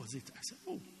 how was it? I said,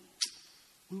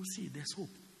 we'll see. There's hope.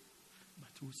 But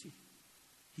we'll see.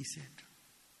 He said,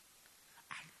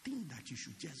 I think that you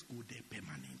should just go there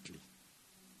permanently.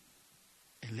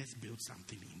 And let's build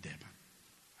something in Durban.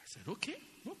 I said, okay,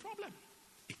 no problem.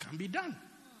 It can be done.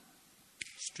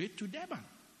 Straight to Durban.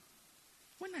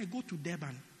 When I go to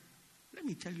Durban, let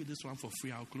me tell you this one for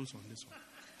free. I'll close on this one.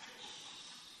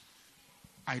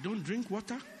 I don't drink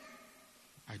water.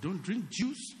 I don't drink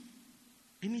juice.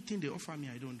 Anything they offer me,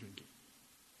 I don't drink it.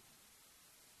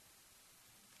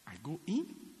 I go in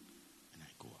and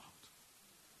I go out.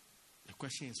 The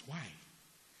question is why?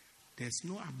 There's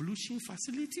no ablution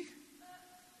facility.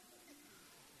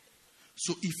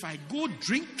 So if I go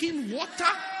drinking water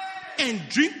and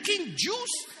drinking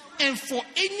juice, and for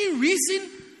any reason,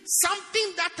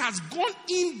 something that has gone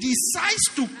in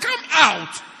decides to come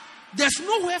out, there's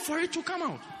nowhere for it to come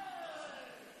out.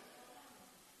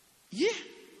 Yeah.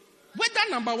 Whether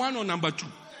number 1 or number 2.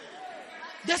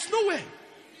 There's nowhere.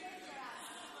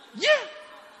 Yeah.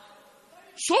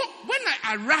 So when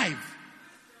I arrive,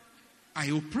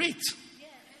 I operate.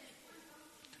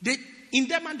 In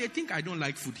Durban, they think I don't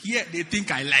like food. Here, they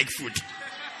think I like food.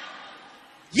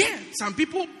 Yeah, some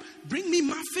people bring me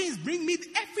muffins, bring me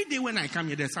every day when I come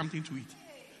here, there's something to eat.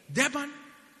 Durban,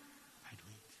 I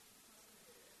don't eat.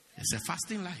 It's a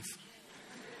fasting life.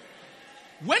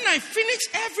 When I finish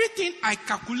everything, I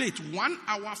calculate 1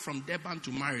 hour from Durban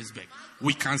to Maritzburg.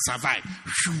 We can survive.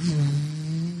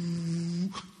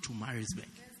 To Maritzburg.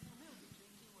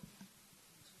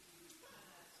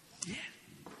 Yeah.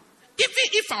 Even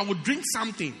if I would drink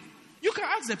something, you can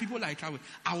ask the people like I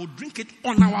would drink it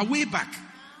on our way back.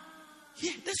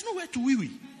 Yeah, there's nowhere to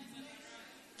wee-wee.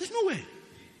 There's nowhere.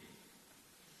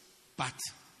 But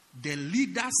the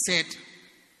leader said,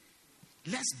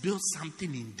 let's build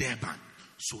something in Durban.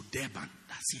 So Durban,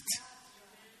 that's it.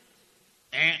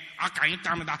 How can you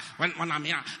tell me that when I'm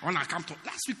here, when I come to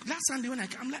last Sunday when I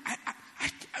came,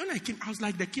 when I came, I was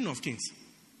like the King of Kings.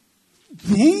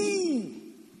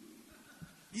 Boom!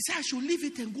 He said I should leave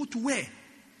it and go to where?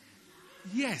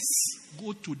 Yes,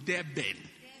 go to Durban.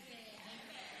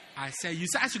 I said, you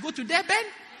said I should go to Durban?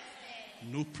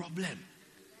 No problem.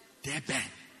 Durban.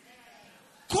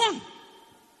 Come.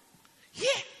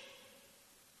 Yeah.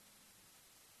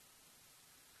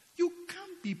 You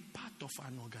can't be part of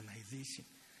an organization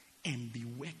and be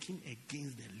working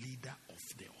against the leader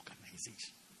of the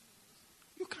organization.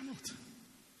 You cannot.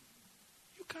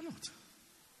 You cannot.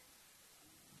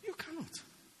 You cannot.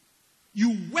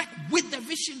 You work with the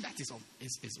vision that is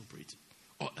operating.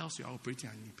 Or else you are operating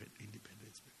an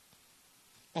independent spirit.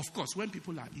 Of course, when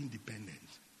people are independent,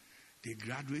 they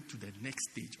graduate to the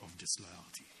next stage of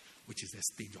disloyalty, which is the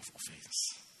stage of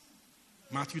offense.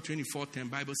 Matthew 24:10,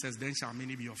 Bible says, then shall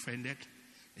many be offended,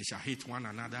 they shall hate one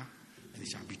another, and they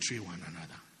shall betray one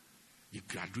another. You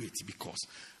graduate because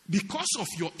of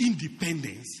your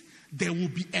independence, there will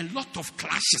be a lot of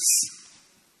clashes.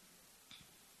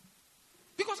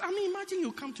 Because, imagine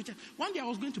you come to church. One day I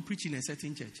was going to preach in a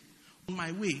certain church. On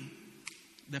my way,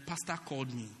 the pastor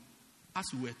called me. As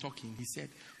we were talking, he said,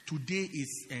 today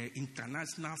is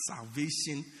International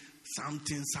Salvation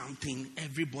something.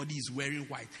 Everybody is wearing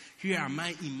white. Here am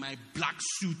I in my black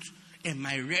suit and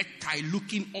my red tie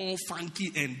looking all funky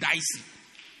and dicey.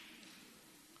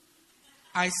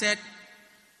 I said,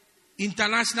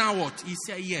 international what? He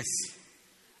said, yes.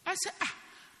 I said,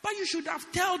 but you should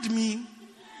have told me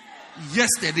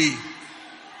yesterday.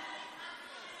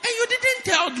 And you didn't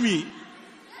tell me.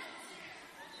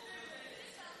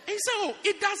 He said,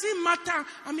 it doesn't matter.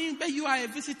 But you are a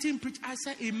visiting preacher. I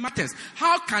said, it matters.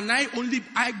 How can I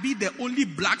be the only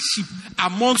black sheep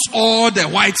amongst all the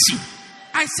white sheep?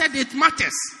 I said, it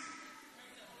matters.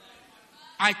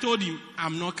 I told him,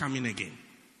 I'm not coming again.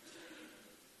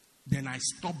 Then I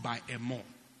stopped by a mall.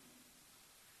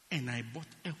 And I bought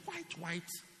a white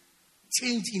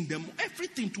change in them.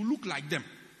 Everything to look like them.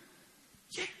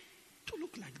 Yeah, to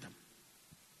look like them.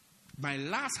 My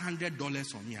last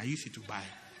 $100 on me, I used it to buy.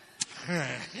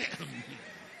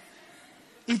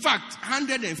 In fact,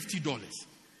 $150.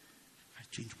 I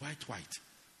changed white.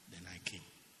 Then I came.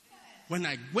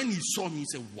 When he saw me, he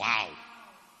said, wow,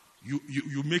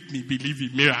 you make me believe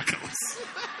in miracles.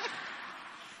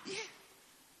 Yeah.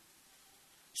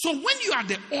 So when you are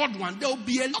the odd one, there will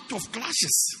be a lot of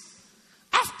clashes.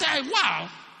 After a while,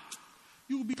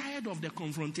 you will be tired of the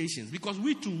confrontations. Because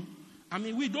we too,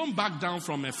 we don't back down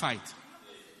from a fight.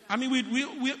 We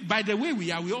by the way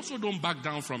we are, we also don't back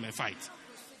down from a fight.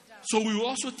 So we will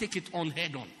also take it on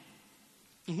head on.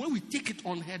 And when we take it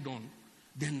on head on,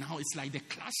 then now it's like the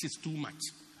clash is too much.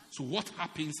 So what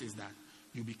happens is that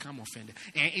You become offended.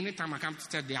 And anytime I come to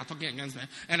church, they are talking against me.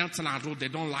 Anything I do, they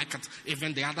don't like it.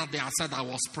 Even the other day I said I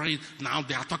was praying. Now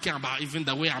they are talking about even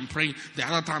the way I'm praying. The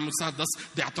other time I said this,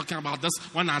 they are talking about this.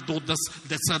 When I do this,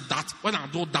 they said that. When I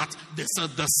do that, they said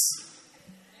this.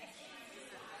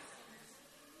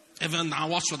 Even now,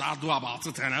 what should I do about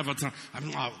it and everything?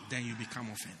 Then you become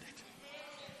offended.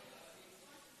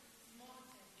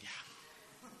 Yeah.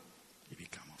 You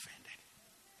become offended.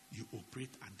 You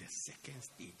operate at the second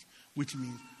stage, which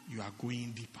means you are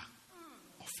going deeper.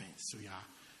 Offense. So you are,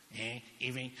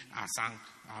 even as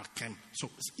came. So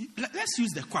let's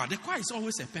use the choir. The choir is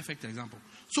always a perfect example.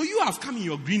 So you have come in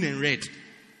your green and red.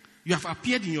 You have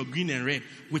appeared in your green and red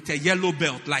with a yellow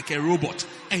belt like a robot,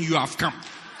 and you have come.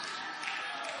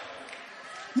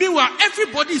 Meanwhile,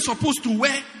 everybody is supposed to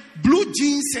wear blue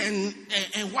jeans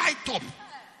and white top.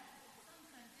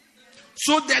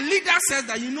 So the leader says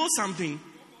that, you know something?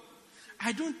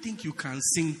 I don't think you can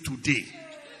sing today.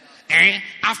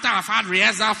 After I've had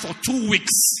rehearsal for 2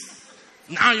 weeks,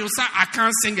 now you say I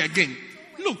can't sing again.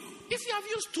 Look, if you have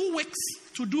used 2 weeks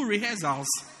to do rehearsals,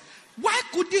 why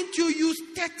couldn't you use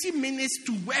 30 minutes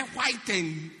to wear white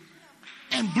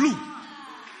and blue?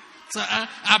 So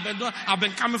I've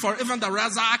been coming for even the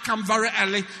rehearsal. I come very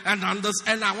early and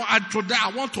today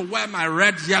I want to wear my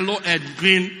red, yellow, and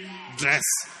green dress.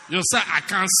 You say I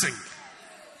can't sing.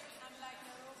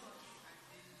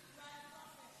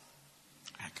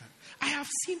 I have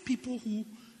seen people who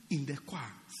in the choir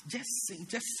just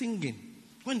singing.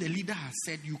 When the leader has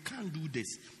said you can't do this,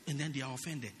 and then they are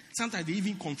offended. Sometimes they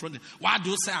even confront them. Why do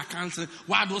you say I can't sing?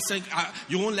 Why do you say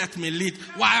you won't let me lead?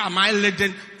 Why am I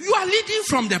leading? You are leading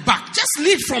from the back. Just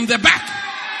lead from the back.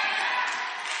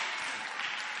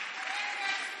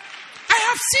 I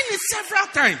have seen it several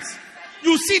times.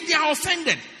 You see, they are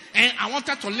offended. And I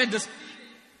wanted to lead this.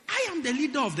 I am the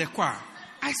leader of the choir.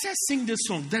 I said, sing this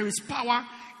song. There is power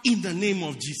in the name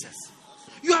of Jesus.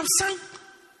 You have sung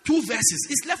 2 verses.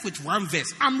 It's left with 1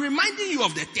 verse. I'm reminding you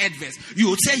of the 3rd verse. You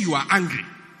will say you are angry.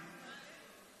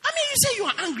 You say you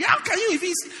are angry. How can you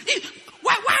even...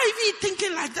 Why are you even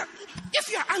thinking like that?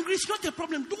 If you are angry, it's not a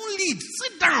problem. Don't lead.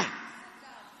 Sit down.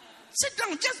 Sit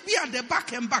down. Just be at the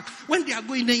back and back. When they are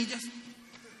going there, you just...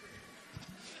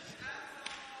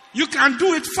 You can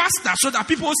do it faster so that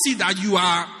people see that you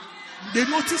are... They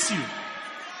notice you.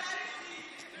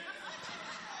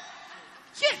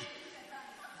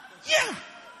 Yeah.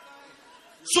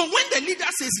 So when the leader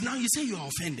says, now you say you are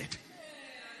offended.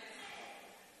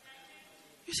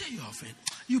 You say you are offended.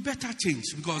 You better change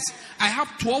because I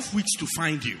have 12 weeks to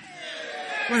find you.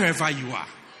 Wherever you are.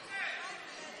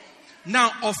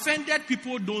 Now, offended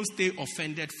people don't stay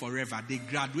offended forever. They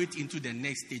graduate into the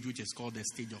next stage, which is called the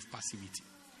stage of passivity.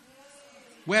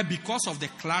 Where because of the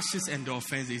clashes and the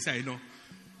offense, they say,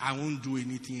 I won't do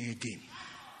anything again.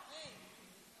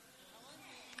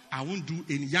 I won't do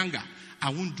any younger. I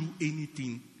won't do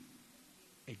anything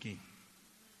again.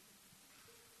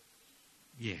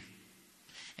 Yeah.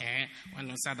 And when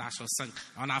you said I should sing,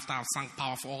 and after I've sung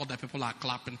powerful, all the people are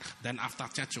clapping. Then after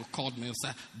church, you called me and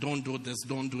said, don't do this,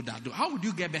 don't do that. How would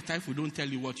you get better if we don't tell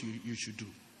you what you should do?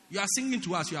 You are singing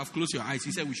to us, you have closed your eyes.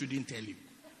 You said we shouldn't tell you.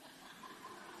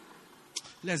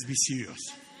 Let's be serious.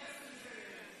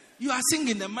 You are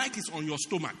singing, the mic is on your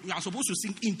stomach. You are supposed to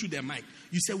sing into the mic.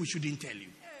 You said we shouldn't tell you.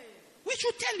 We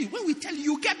should tell you. When we tell you,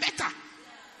 you get better.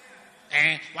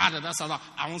 Why did I say that?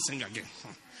 I won't sing again.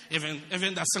 Even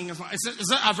the singing. Is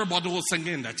it everybody will sing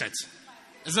in the church?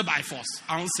 Is it by force?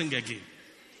 I won't sing again.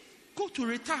 Go to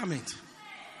retirement.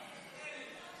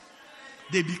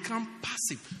 They become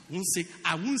passive.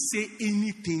 I won't say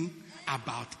anything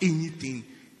about anything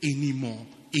anymore,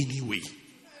 anyway.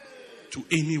 To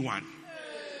anyone,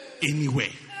 anywhere.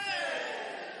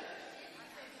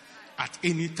 At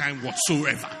any time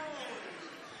whatsoever.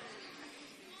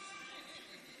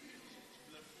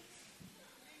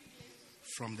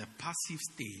 From the passive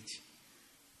stage,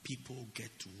 people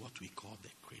get to what we call the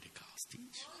critical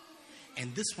stage.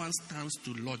 And this one stands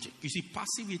to logic. You see,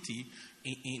 passivity,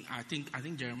 I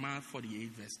think Jeremiah 48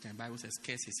 verse 10, Bible says,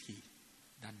 cursed is he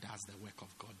that does the work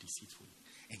of God deceitfully.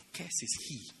 And cursed is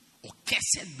he, or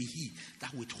cursed be he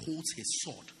that withholds his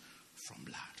sword from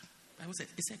blood. Bible says,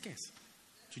 it's a curse.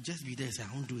 To just be there and say,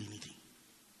 I won't do anything.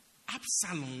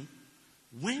 Absalom,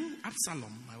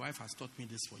 my wife has taught me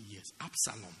this for years.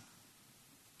 Absalom.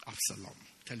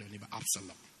 Tell your neighbor,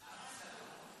 Absalom.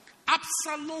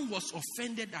 Absalom was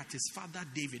offended at his father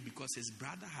David because his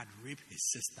brother had raped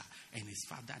his sister and his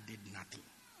father did nothing.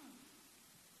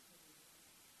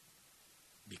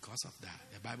 Because of that,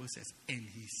 the Bible says, and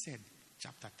he said,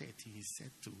 chapter 30, he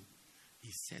said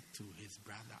to his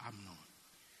brother Amnon,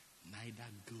 neither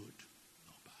good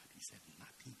nor bad. said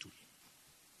nothing to him.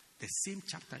 The same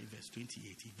chapter in verse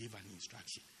 28, he gave an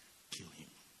instruction. Kill him.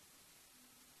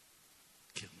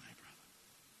 Kill my brother.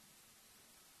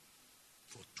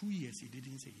 For 2 years, he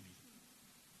didn't say anything.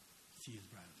 See his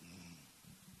brother.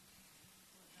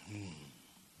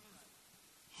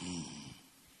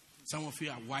 Some of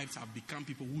your wives have become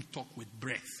people who talk with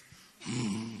breath.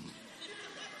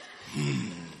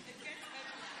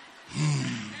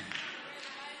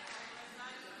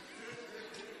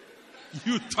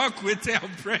 You talk with your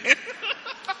breath.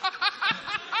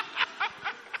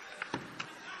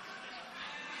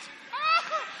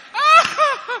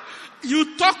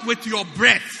 You talk with your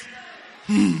breath.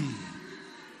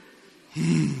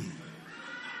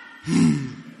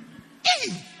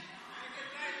 Hey.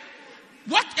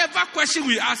 Whatever question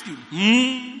we ask you.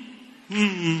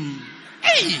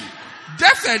 Hey.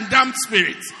 Deaf and dumb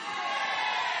spirit.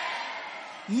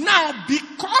 Now,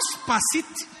 because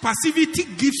passivity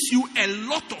gives you a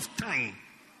lot of time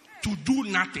to do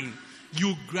nothing,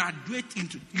 you graduate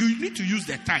into, you need to use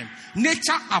the time.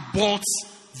 Nature aborts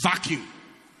vacuum.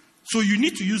 So you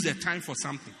need to use the time for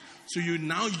something. So you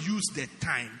now use the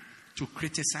time to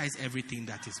criticize everything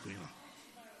that is going on.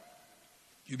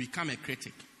 You become a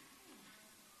critic,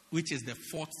 which is the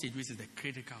fourth stage, which is the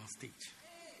critical stage,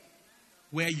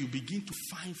 where you begin to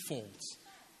find faults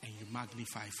and you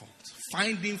magnify faults.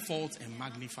 Finding faults and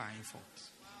magnifying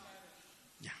faults.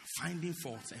 Yeah, finding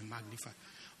faults and magnifying.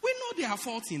 We know there are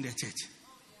faults in the church.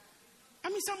 I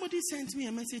mean, somebody sent me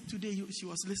a message today. She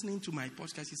was listening to my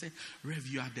podcast. She said, Rev,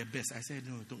 you are the best. I said,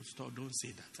 no, don't stop. Don't say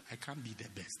that. I can't be the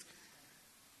best.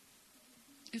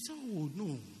 He said, oh,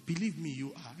 no. Believe me,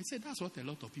 you are. I said, that's what a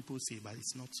lot of people say, but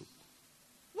it's not so.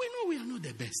 We know we are not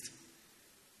the best.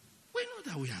 We know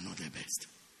that we are not the best.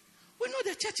 We know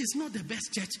the church is not the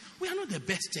best church. We are not the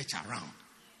best church around.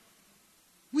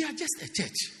 We are just a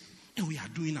church, and we are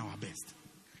doing our best.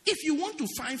 If you want to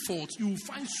find faults, you will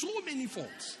find so many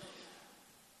faults.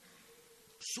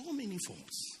 So many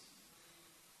faults.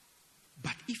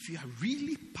 But if you are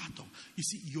really part of, you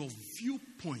see, your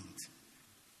viewpoint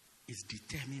is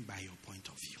determined by your point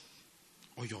of view.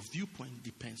 Or your viewpoint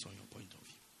depends on your point of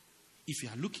view. If you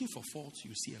are looking for faults,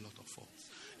 you see a lot of faults.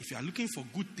 If you are looking for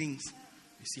good things,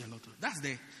 you see a lot of. That's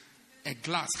a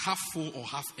glass half full or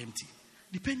half empty,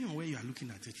 depending on where you are looking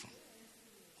at it from.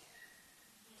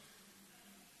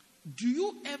 Do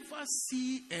you ever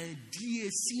see a DA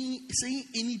saying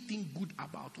anything good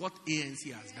about what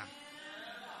ANC has done?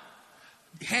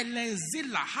 Helen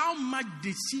Zilla, how much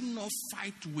did she not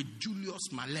fight with Julius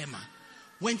Malema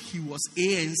when he was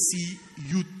ANC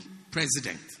youth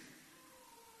president?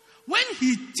 When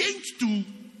he changed to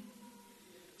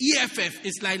EFF,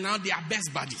 it's like now they are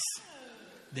best buddies.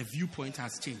 The viewpoint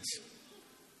has changed.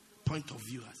 Point of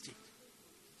view has changed.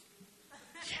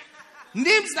 Yeah.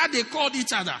 Names that they called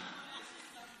each other.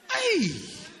 Hey!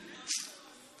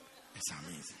 It's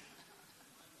amazing.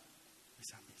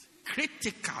 It's amazing.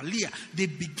 Critically, they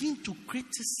begin to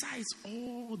criticize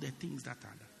all the things that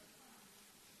are done.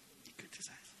 They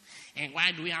criticize. And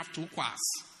why do we have two choirs?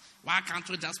 Why can't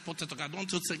we just put it together?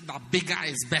 Don't you think that bigger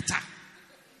is better?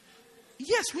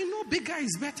 Yes, we know bigger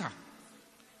is better.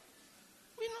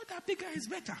 We know that bigger is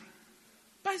better.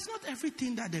 But it's not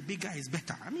everything that the bigger is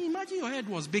better. I mean, imagine your head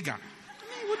was bigger. I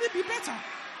mean, would it be better?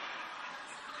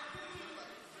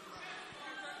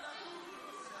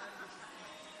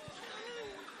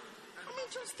 I mean,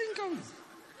 just think of it.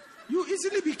 You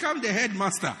easily become the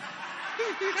headmaster.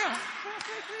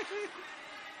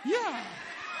 Yeah.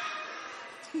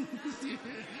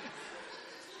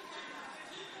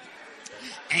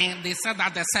 And they said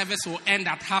that the service will end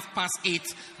at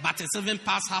 8:30, but it's even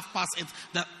past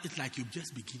 8:30. It's like you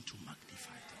just begin to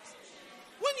magnify things.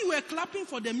 When you were clapping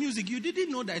for the music, you didn't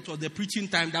know that it was the preaching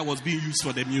time that was being used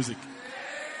for the music.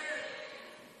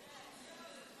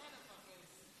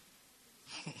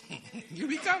 You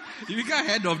become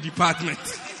head of department.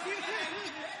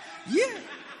 Yeah.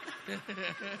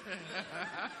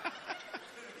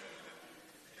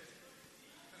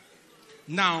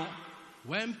 Now,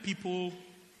 when people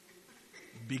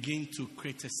begin to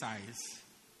criticize,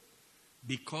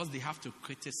 because they have to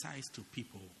criticize to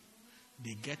people,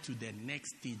 they get to the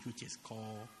next stage, which is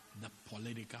called the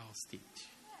political stage.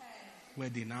 Where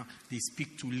they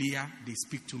speak to Leah, they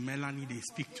speak to Melanie, they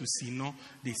speak to Sino,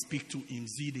 they speak to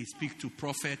Imzi, they speak to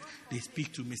Prophet, they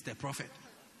speak to Mr. Prophet.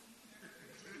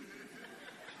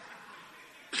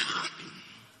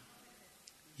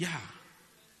 Yeah,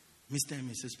 Mr. and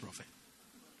Mrs. Prophet.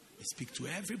 They speak to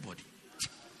everybody.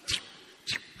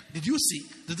 Did you see?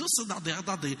 Did you see that the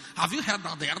other day? Have you heard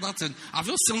that the other thing? Have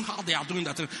you seen how they are doing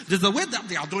that thing? There's the way that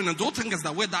they are doing it. Don't think it's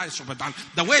the way that it should be done.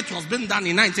 The way it was being done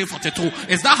in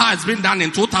 1942. Is that how it's been done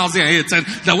in 2018?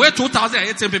 The way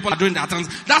 2018 people are doing their things.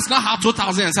 That's not how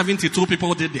 2072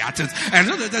 people did their things. And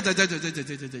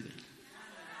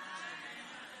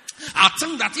I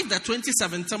think that if the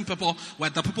 2017 people were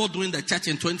the people doing the church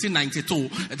in 2092,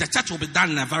 the church will be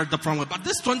done in a very different way. But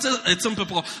this 2018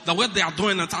 people, the way they are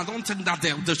doing it, I don't think that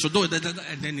they should do it.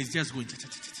 And then it's just going.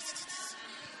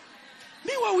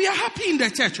 Meanwhile, we are happy in the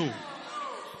church. Oh. We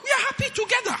are happy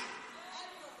together.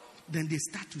 Then they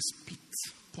start to spit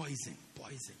poison.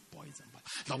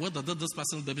 The way they did this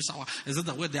person's baby shower, is it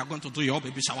the way they are going to do your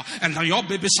baby shower? And then your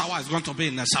baby shower is going to be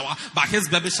in the shower, but his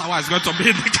baby shower is going to be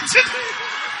in the kitchen.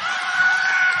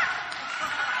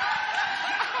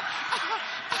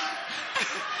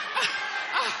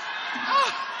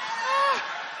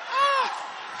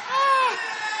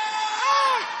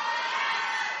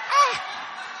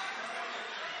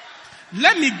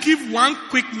 Let me give one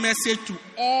quick message to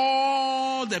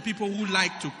all the people who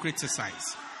like to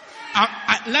criticize.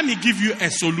 Let me give you a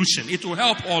solution. It will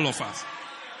help all of us.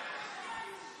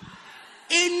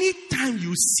 Anytime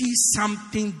you see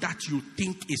something that you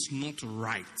think is not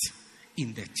right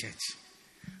in the church,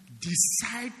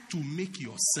 decide to make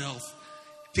yourself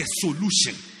the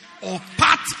solution or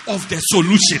part of the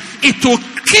solution. It will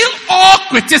kill all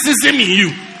criticism in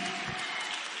you.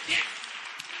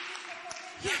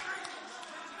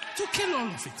 To kill all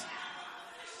of it.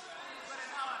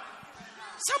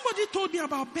 Somebody told me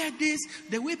about birthdays,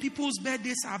 the way people's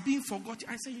birthdays are being forgotten.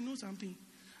 I said, you know something?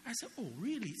 I said, oh,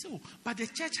 really? So, but the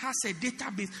church has a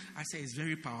database. I said, it's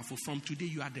very powerful. From today,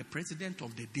 you are the president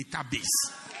of the database.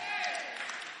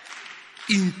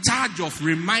 In charge of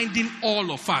reminding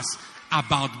all of us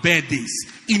about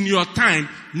birthdays. In your time,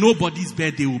 nobody's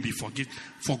birthday will be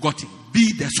forgotten.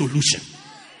 Be the solution.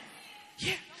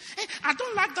 Yeah. I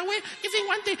don't like the way, even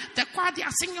when the choir, they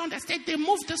are singing on the stage, they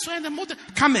move this way and they move that.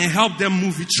 Come and help them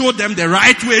move it. Show them the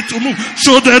right way to move.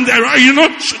 Show them the right,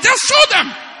 just show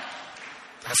them.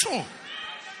 That's all.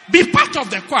 Be part of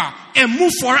the choir and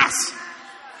move for us.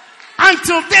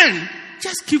 Until then,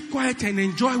 just keep quiet and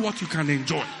enjoy what you can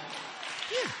enjoy.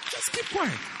 Yeah, just keep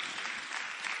quiet.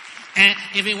 And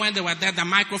even when they were there, the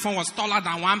microphone was taller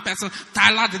than one person.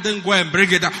 Tyler didn't go and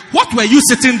bring it up. What were you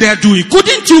sitting there doing?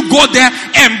 Couldn't you go there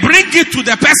and bring it to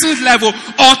the person's level,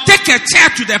 or take a chair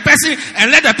to the person and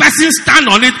let the person stand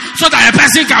on it so that the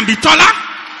person can be taller?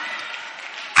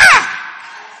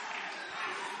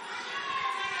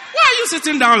 Why are you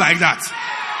sitting down like that?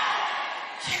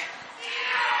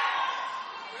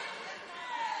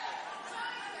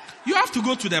 You have to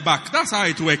go to the back. That's how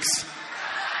it works.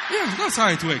 Yeah, that's how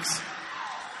it works.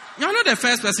 You're not the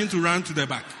first person to run to the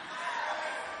back.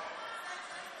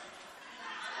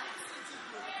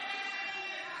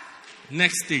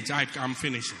 Next stage, I'm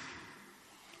finishing.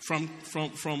 From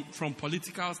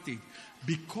political stage.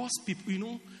 Because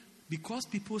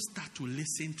people start to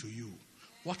listen to you,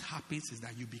 what happens is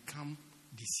that you become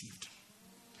deceived.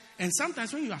 And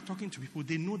sometimes when you are talking to people,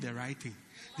 they know the right thing.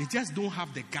 They just don't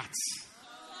have the guts.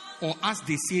 Or as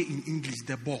they say in English,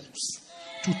 the balls.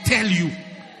 To tell you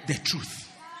the truth.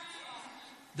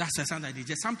 That's the sound that they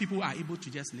just. Some people are able to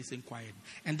just listen quietly,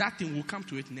 and that thing will come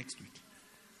to it next week.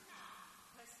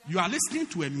 You are listening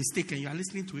to a mistake and you are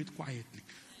listening to it quietly,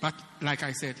 but like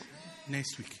I said,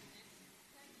 next week.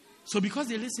 So because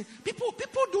they listen, people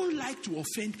don't like to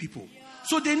offend people,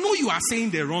 so they know you are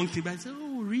saying the wrong thing. But they say,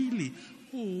 "Oh, really?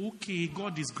 Oh, okay.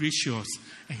 God is gracious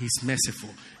and He's merciful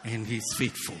and He's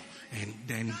faithful." And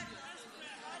then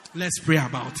let's pray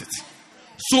about it.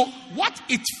 So what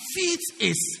it feeds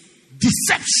is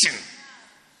deception.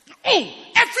 Oh,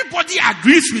 everybody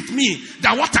agrees with me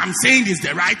that what I'm saying is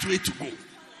the right way to go.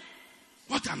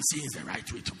 What I'm saying is the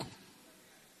right way to go.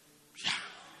 Yeah.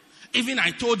 Even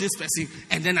I told this person,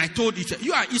 and then I told each other,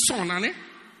 you are Isona, eh?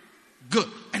 Good.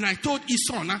 And I told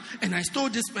Isona, and I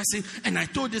told this person, and I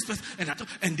told this person,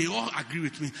 and they all agree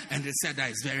with me, and they said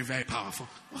that it's very, very powerful.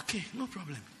 Okay, no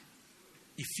problem.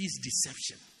 It feeds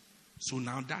deception. So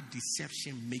now that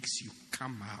deception makes you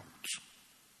come out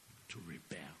to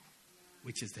rebel,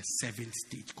 which is the seventh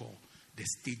stage called the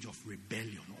stage of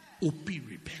rebellion or open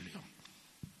rebellion.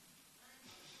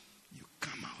 You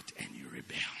come out and you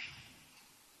rebel.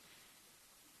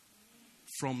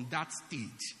 From that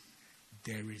stage,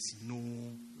 there is no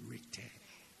return.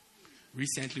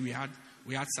 Recently,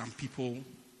 we had some people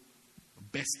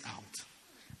burst out.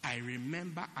 I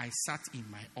remember I sat in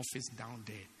my office down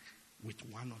there with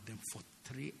one of them for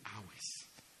 3 hours.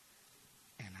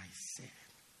 And I said,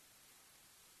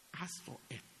 as for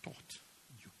a thought,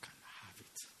 you can have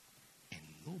it.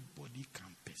 nobody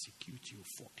can persecute you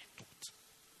for a thought.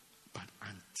 But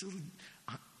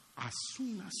as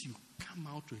soon as you come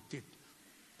out with it,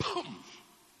 boom,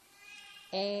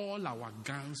 all our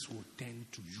guns will turn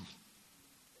to you.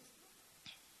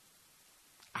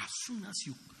 As soon as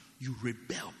you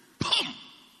rebel, boom,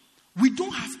 we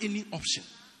don't have any option.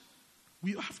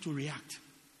 We have to react.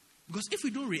 Because if we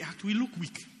don't react, we look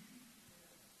weak.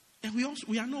 And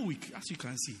we are not weak, as you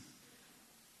can see.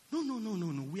 No.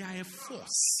 We are a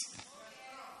force.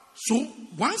 So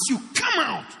once you come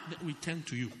out, then we turn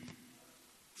to you.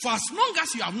 For as long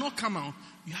as you have not come out,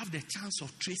 you have the chance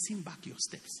of tracing back your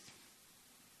steps.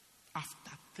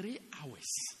 After 3 hours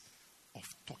of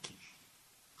talking,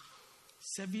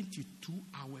 72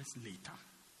 hours later,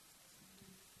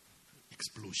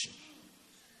 explosion.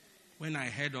 When I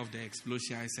heard of the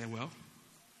explosion, I said, well,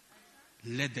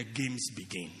 let the games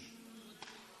begin.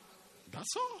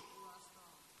 That's all.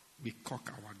 We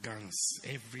cock our guns,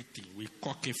 everything. We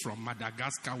cock it from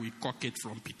Madagascar. We cock it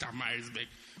from Pietermaritzburg.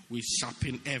 We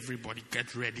sharpen everybody.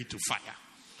 Get ready to fire.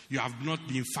 You have not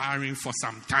been firing for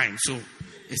some time, so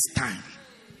it's time.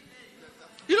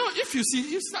 You know, if you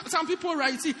see, some people,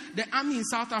 right, see, the army in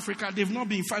South Africa, they've not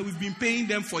been fighting. We've been paying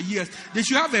them for years. They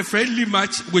should have a friendly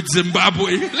match with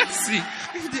Zimbabwe. Let's see.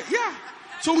 Yeah.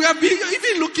 So we have been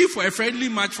even looking for a friendly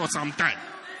match for some time.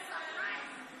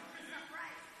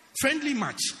 Friendly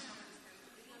match.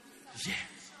 Yeah.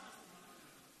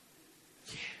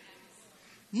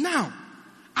 Now,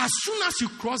 as soon as you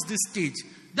cross this stage,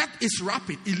 that is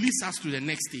rapid. It leads us to the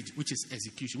next stage, which is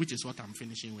execution, which is what I'm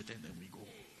finishing with, and then we go.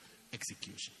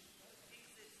 Execution.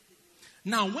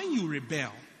 Now, when you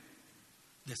rebel,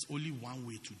 there's only one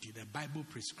way to do. The Bible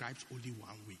prescribes only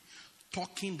one way.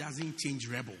 Talking doesn't change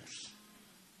rebels.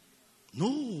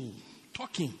 No,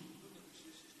 talking.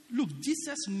 Look,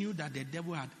 Jesus knew that the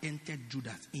devil had entered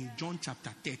Judas in John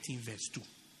chapter 13, verse 2.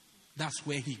 That's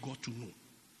where he got to know.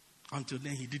 Until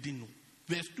then, he didn't know.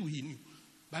 Verse 2, he knew.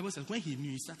 Bible says when he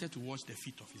knew, he started to wash the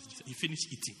feet of his disciples. He finished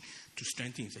eating to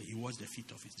strengthen himself. He washed the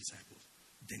feet of his disciples.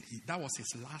 Then that was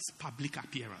his last public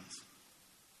appearance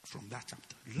from that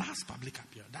chapter. Last public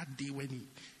appearance. That day when he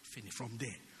finished. From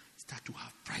there, start to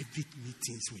have private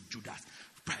meetings with Judas.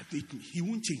 He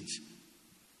won't change.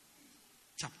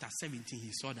 Chapter 17,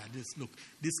 he saw that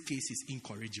this case is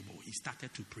incorrigible. He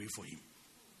started to pray for him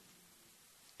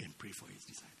and pray for his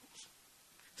disciples.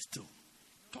 Still,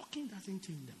 talking doesn't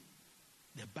change them.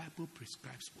 The Bible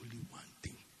prescribes only one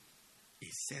thing.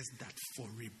 It says that for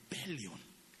rebellion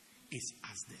is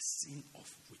as the sin of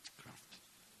witchcraft.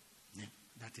 Yeah,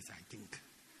 that is, I think,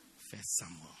 1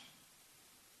 Samuel.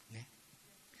 Yeah.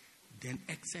 Then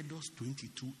Exodus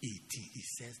 22:18, he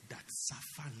says that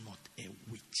suffer not a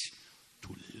witch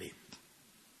to live.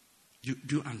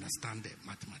 Do you understand the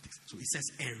mathematics? So it says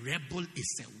a rebel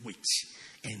is a witch,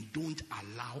 and don't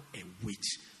allow a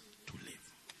witch to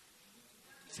live.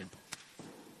 Simple.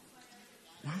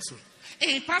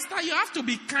 Hey, Pastor, you have to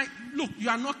be kind. Look, you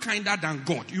are not kinder than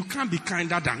God. You can't be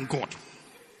kinder than God.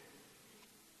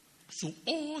 So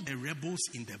all the rebels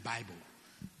in the Bible,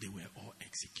 they were all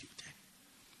executed.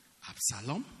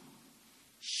 Absalom,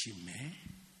 Shimei,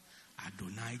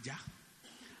 Adonijah,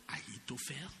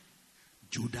 Ahithophel,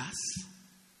 Judas,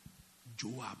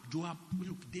 Joab.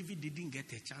 Look, David didn't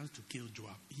get a chance to kill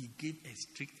Joab. He gave a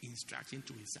strict instruction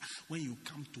to his son. When you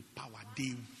come to power,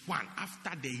 day one,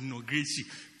 after the inauguration,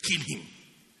 kill him.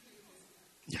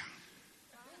 Yeah.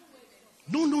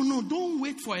 No. Don't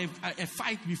wait for a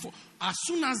fight before. As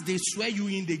soon as they swear you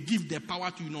in, they give the power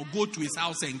to, go to his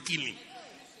house and kill him.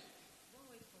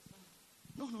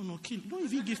 No, kill. Don't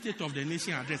even give State of the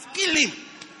Nation address. Kill him.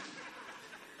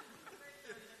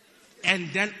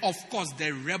 And then, of course,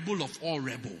 the rebel of all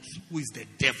rebels, who is the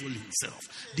devil himself,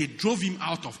 they drove him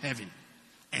out of heaven.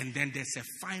 And then there's a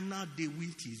final day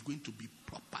which he is going to be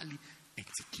properly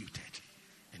executed.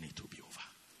 And it will be over.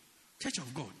 Church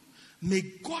of God, may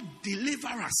God deliver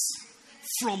us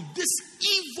from this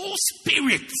evil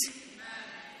spirit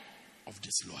of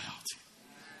disloyalty.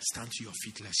 Stand to your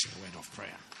feet, let's share a word of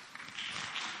prayer.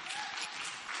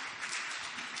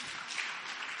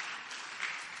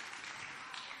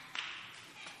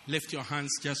 Lift your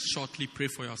hands, just shortly pray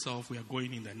for yourself. We are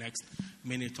going in the next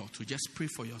minute or two. Just pray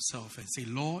for yourself and say,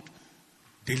 Lord,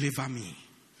 deliver me.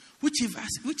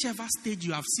 Whichever stage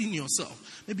you have seen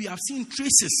yourself, maybe you have seen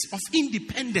traces of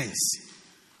independence,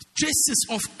 traces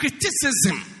of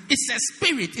criticism. It's a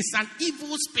spirit, it's an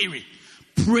evil spirit.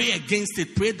 Pray against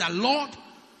it. Pray that, Lord,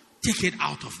 take it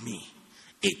out of me.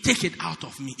 Take it out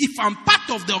of me. If I'm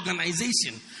part of the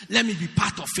organization, let me be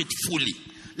part of it fully.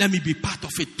 Let me be part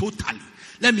of it totally.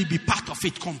 Let me be part of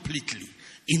it completely.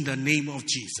 In the name of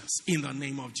Jesus. In the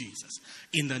name of Jesus.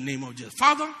 In the name of Jesus.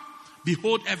 Father,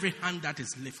 behold every hand that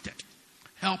is lifted.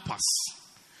 Help us.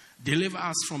 Deliver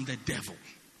us from the devil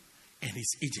and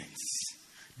his agents.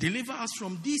 Deliver us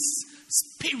from these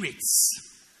spirits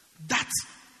that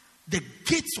the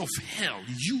gates of hell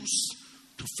use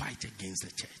to fight against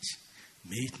the church.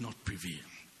 May it not prevail.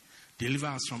 Deliver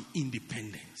us from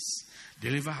independence.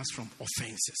 Deliver us from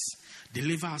offenses.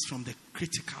 Deliver us from the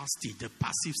critical stage, the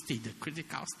passive stage, the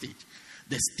critical stage,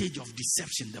 the stage of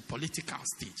deception, the political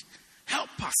stage.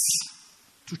 Help us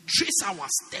to trace our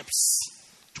steps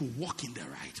to walk in the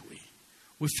right way.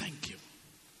 We thank you.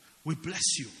 We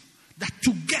bless you that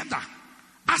together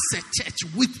as a church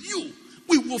with you,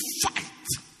 we will fight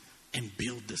and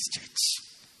build this church.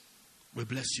 We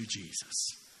bless you,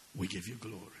 Jesus. We give you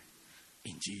glory.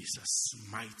 In Jesus'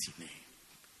 mighty name.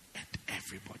 And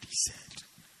everybody said,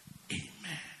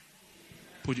 amen.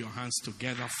 Put your hands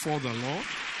together for the Lord.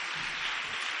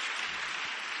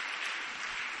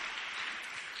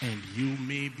 And you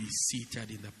may be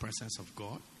seated in the presence of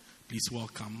God. Please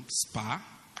welcome Spa.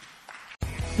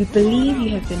 We believe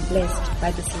you have been blessed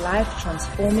by this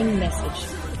life-transforming message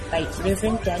by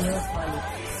Reverend Daniel Harley.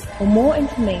 For more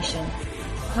information,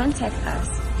 contact us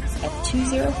at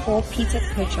 204 Peter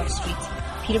Kirchhoff Street,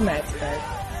 Pietermaritzburg,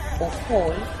 or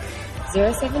call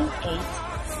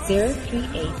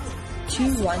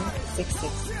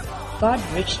 078-038-2166. God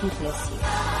richly bless you.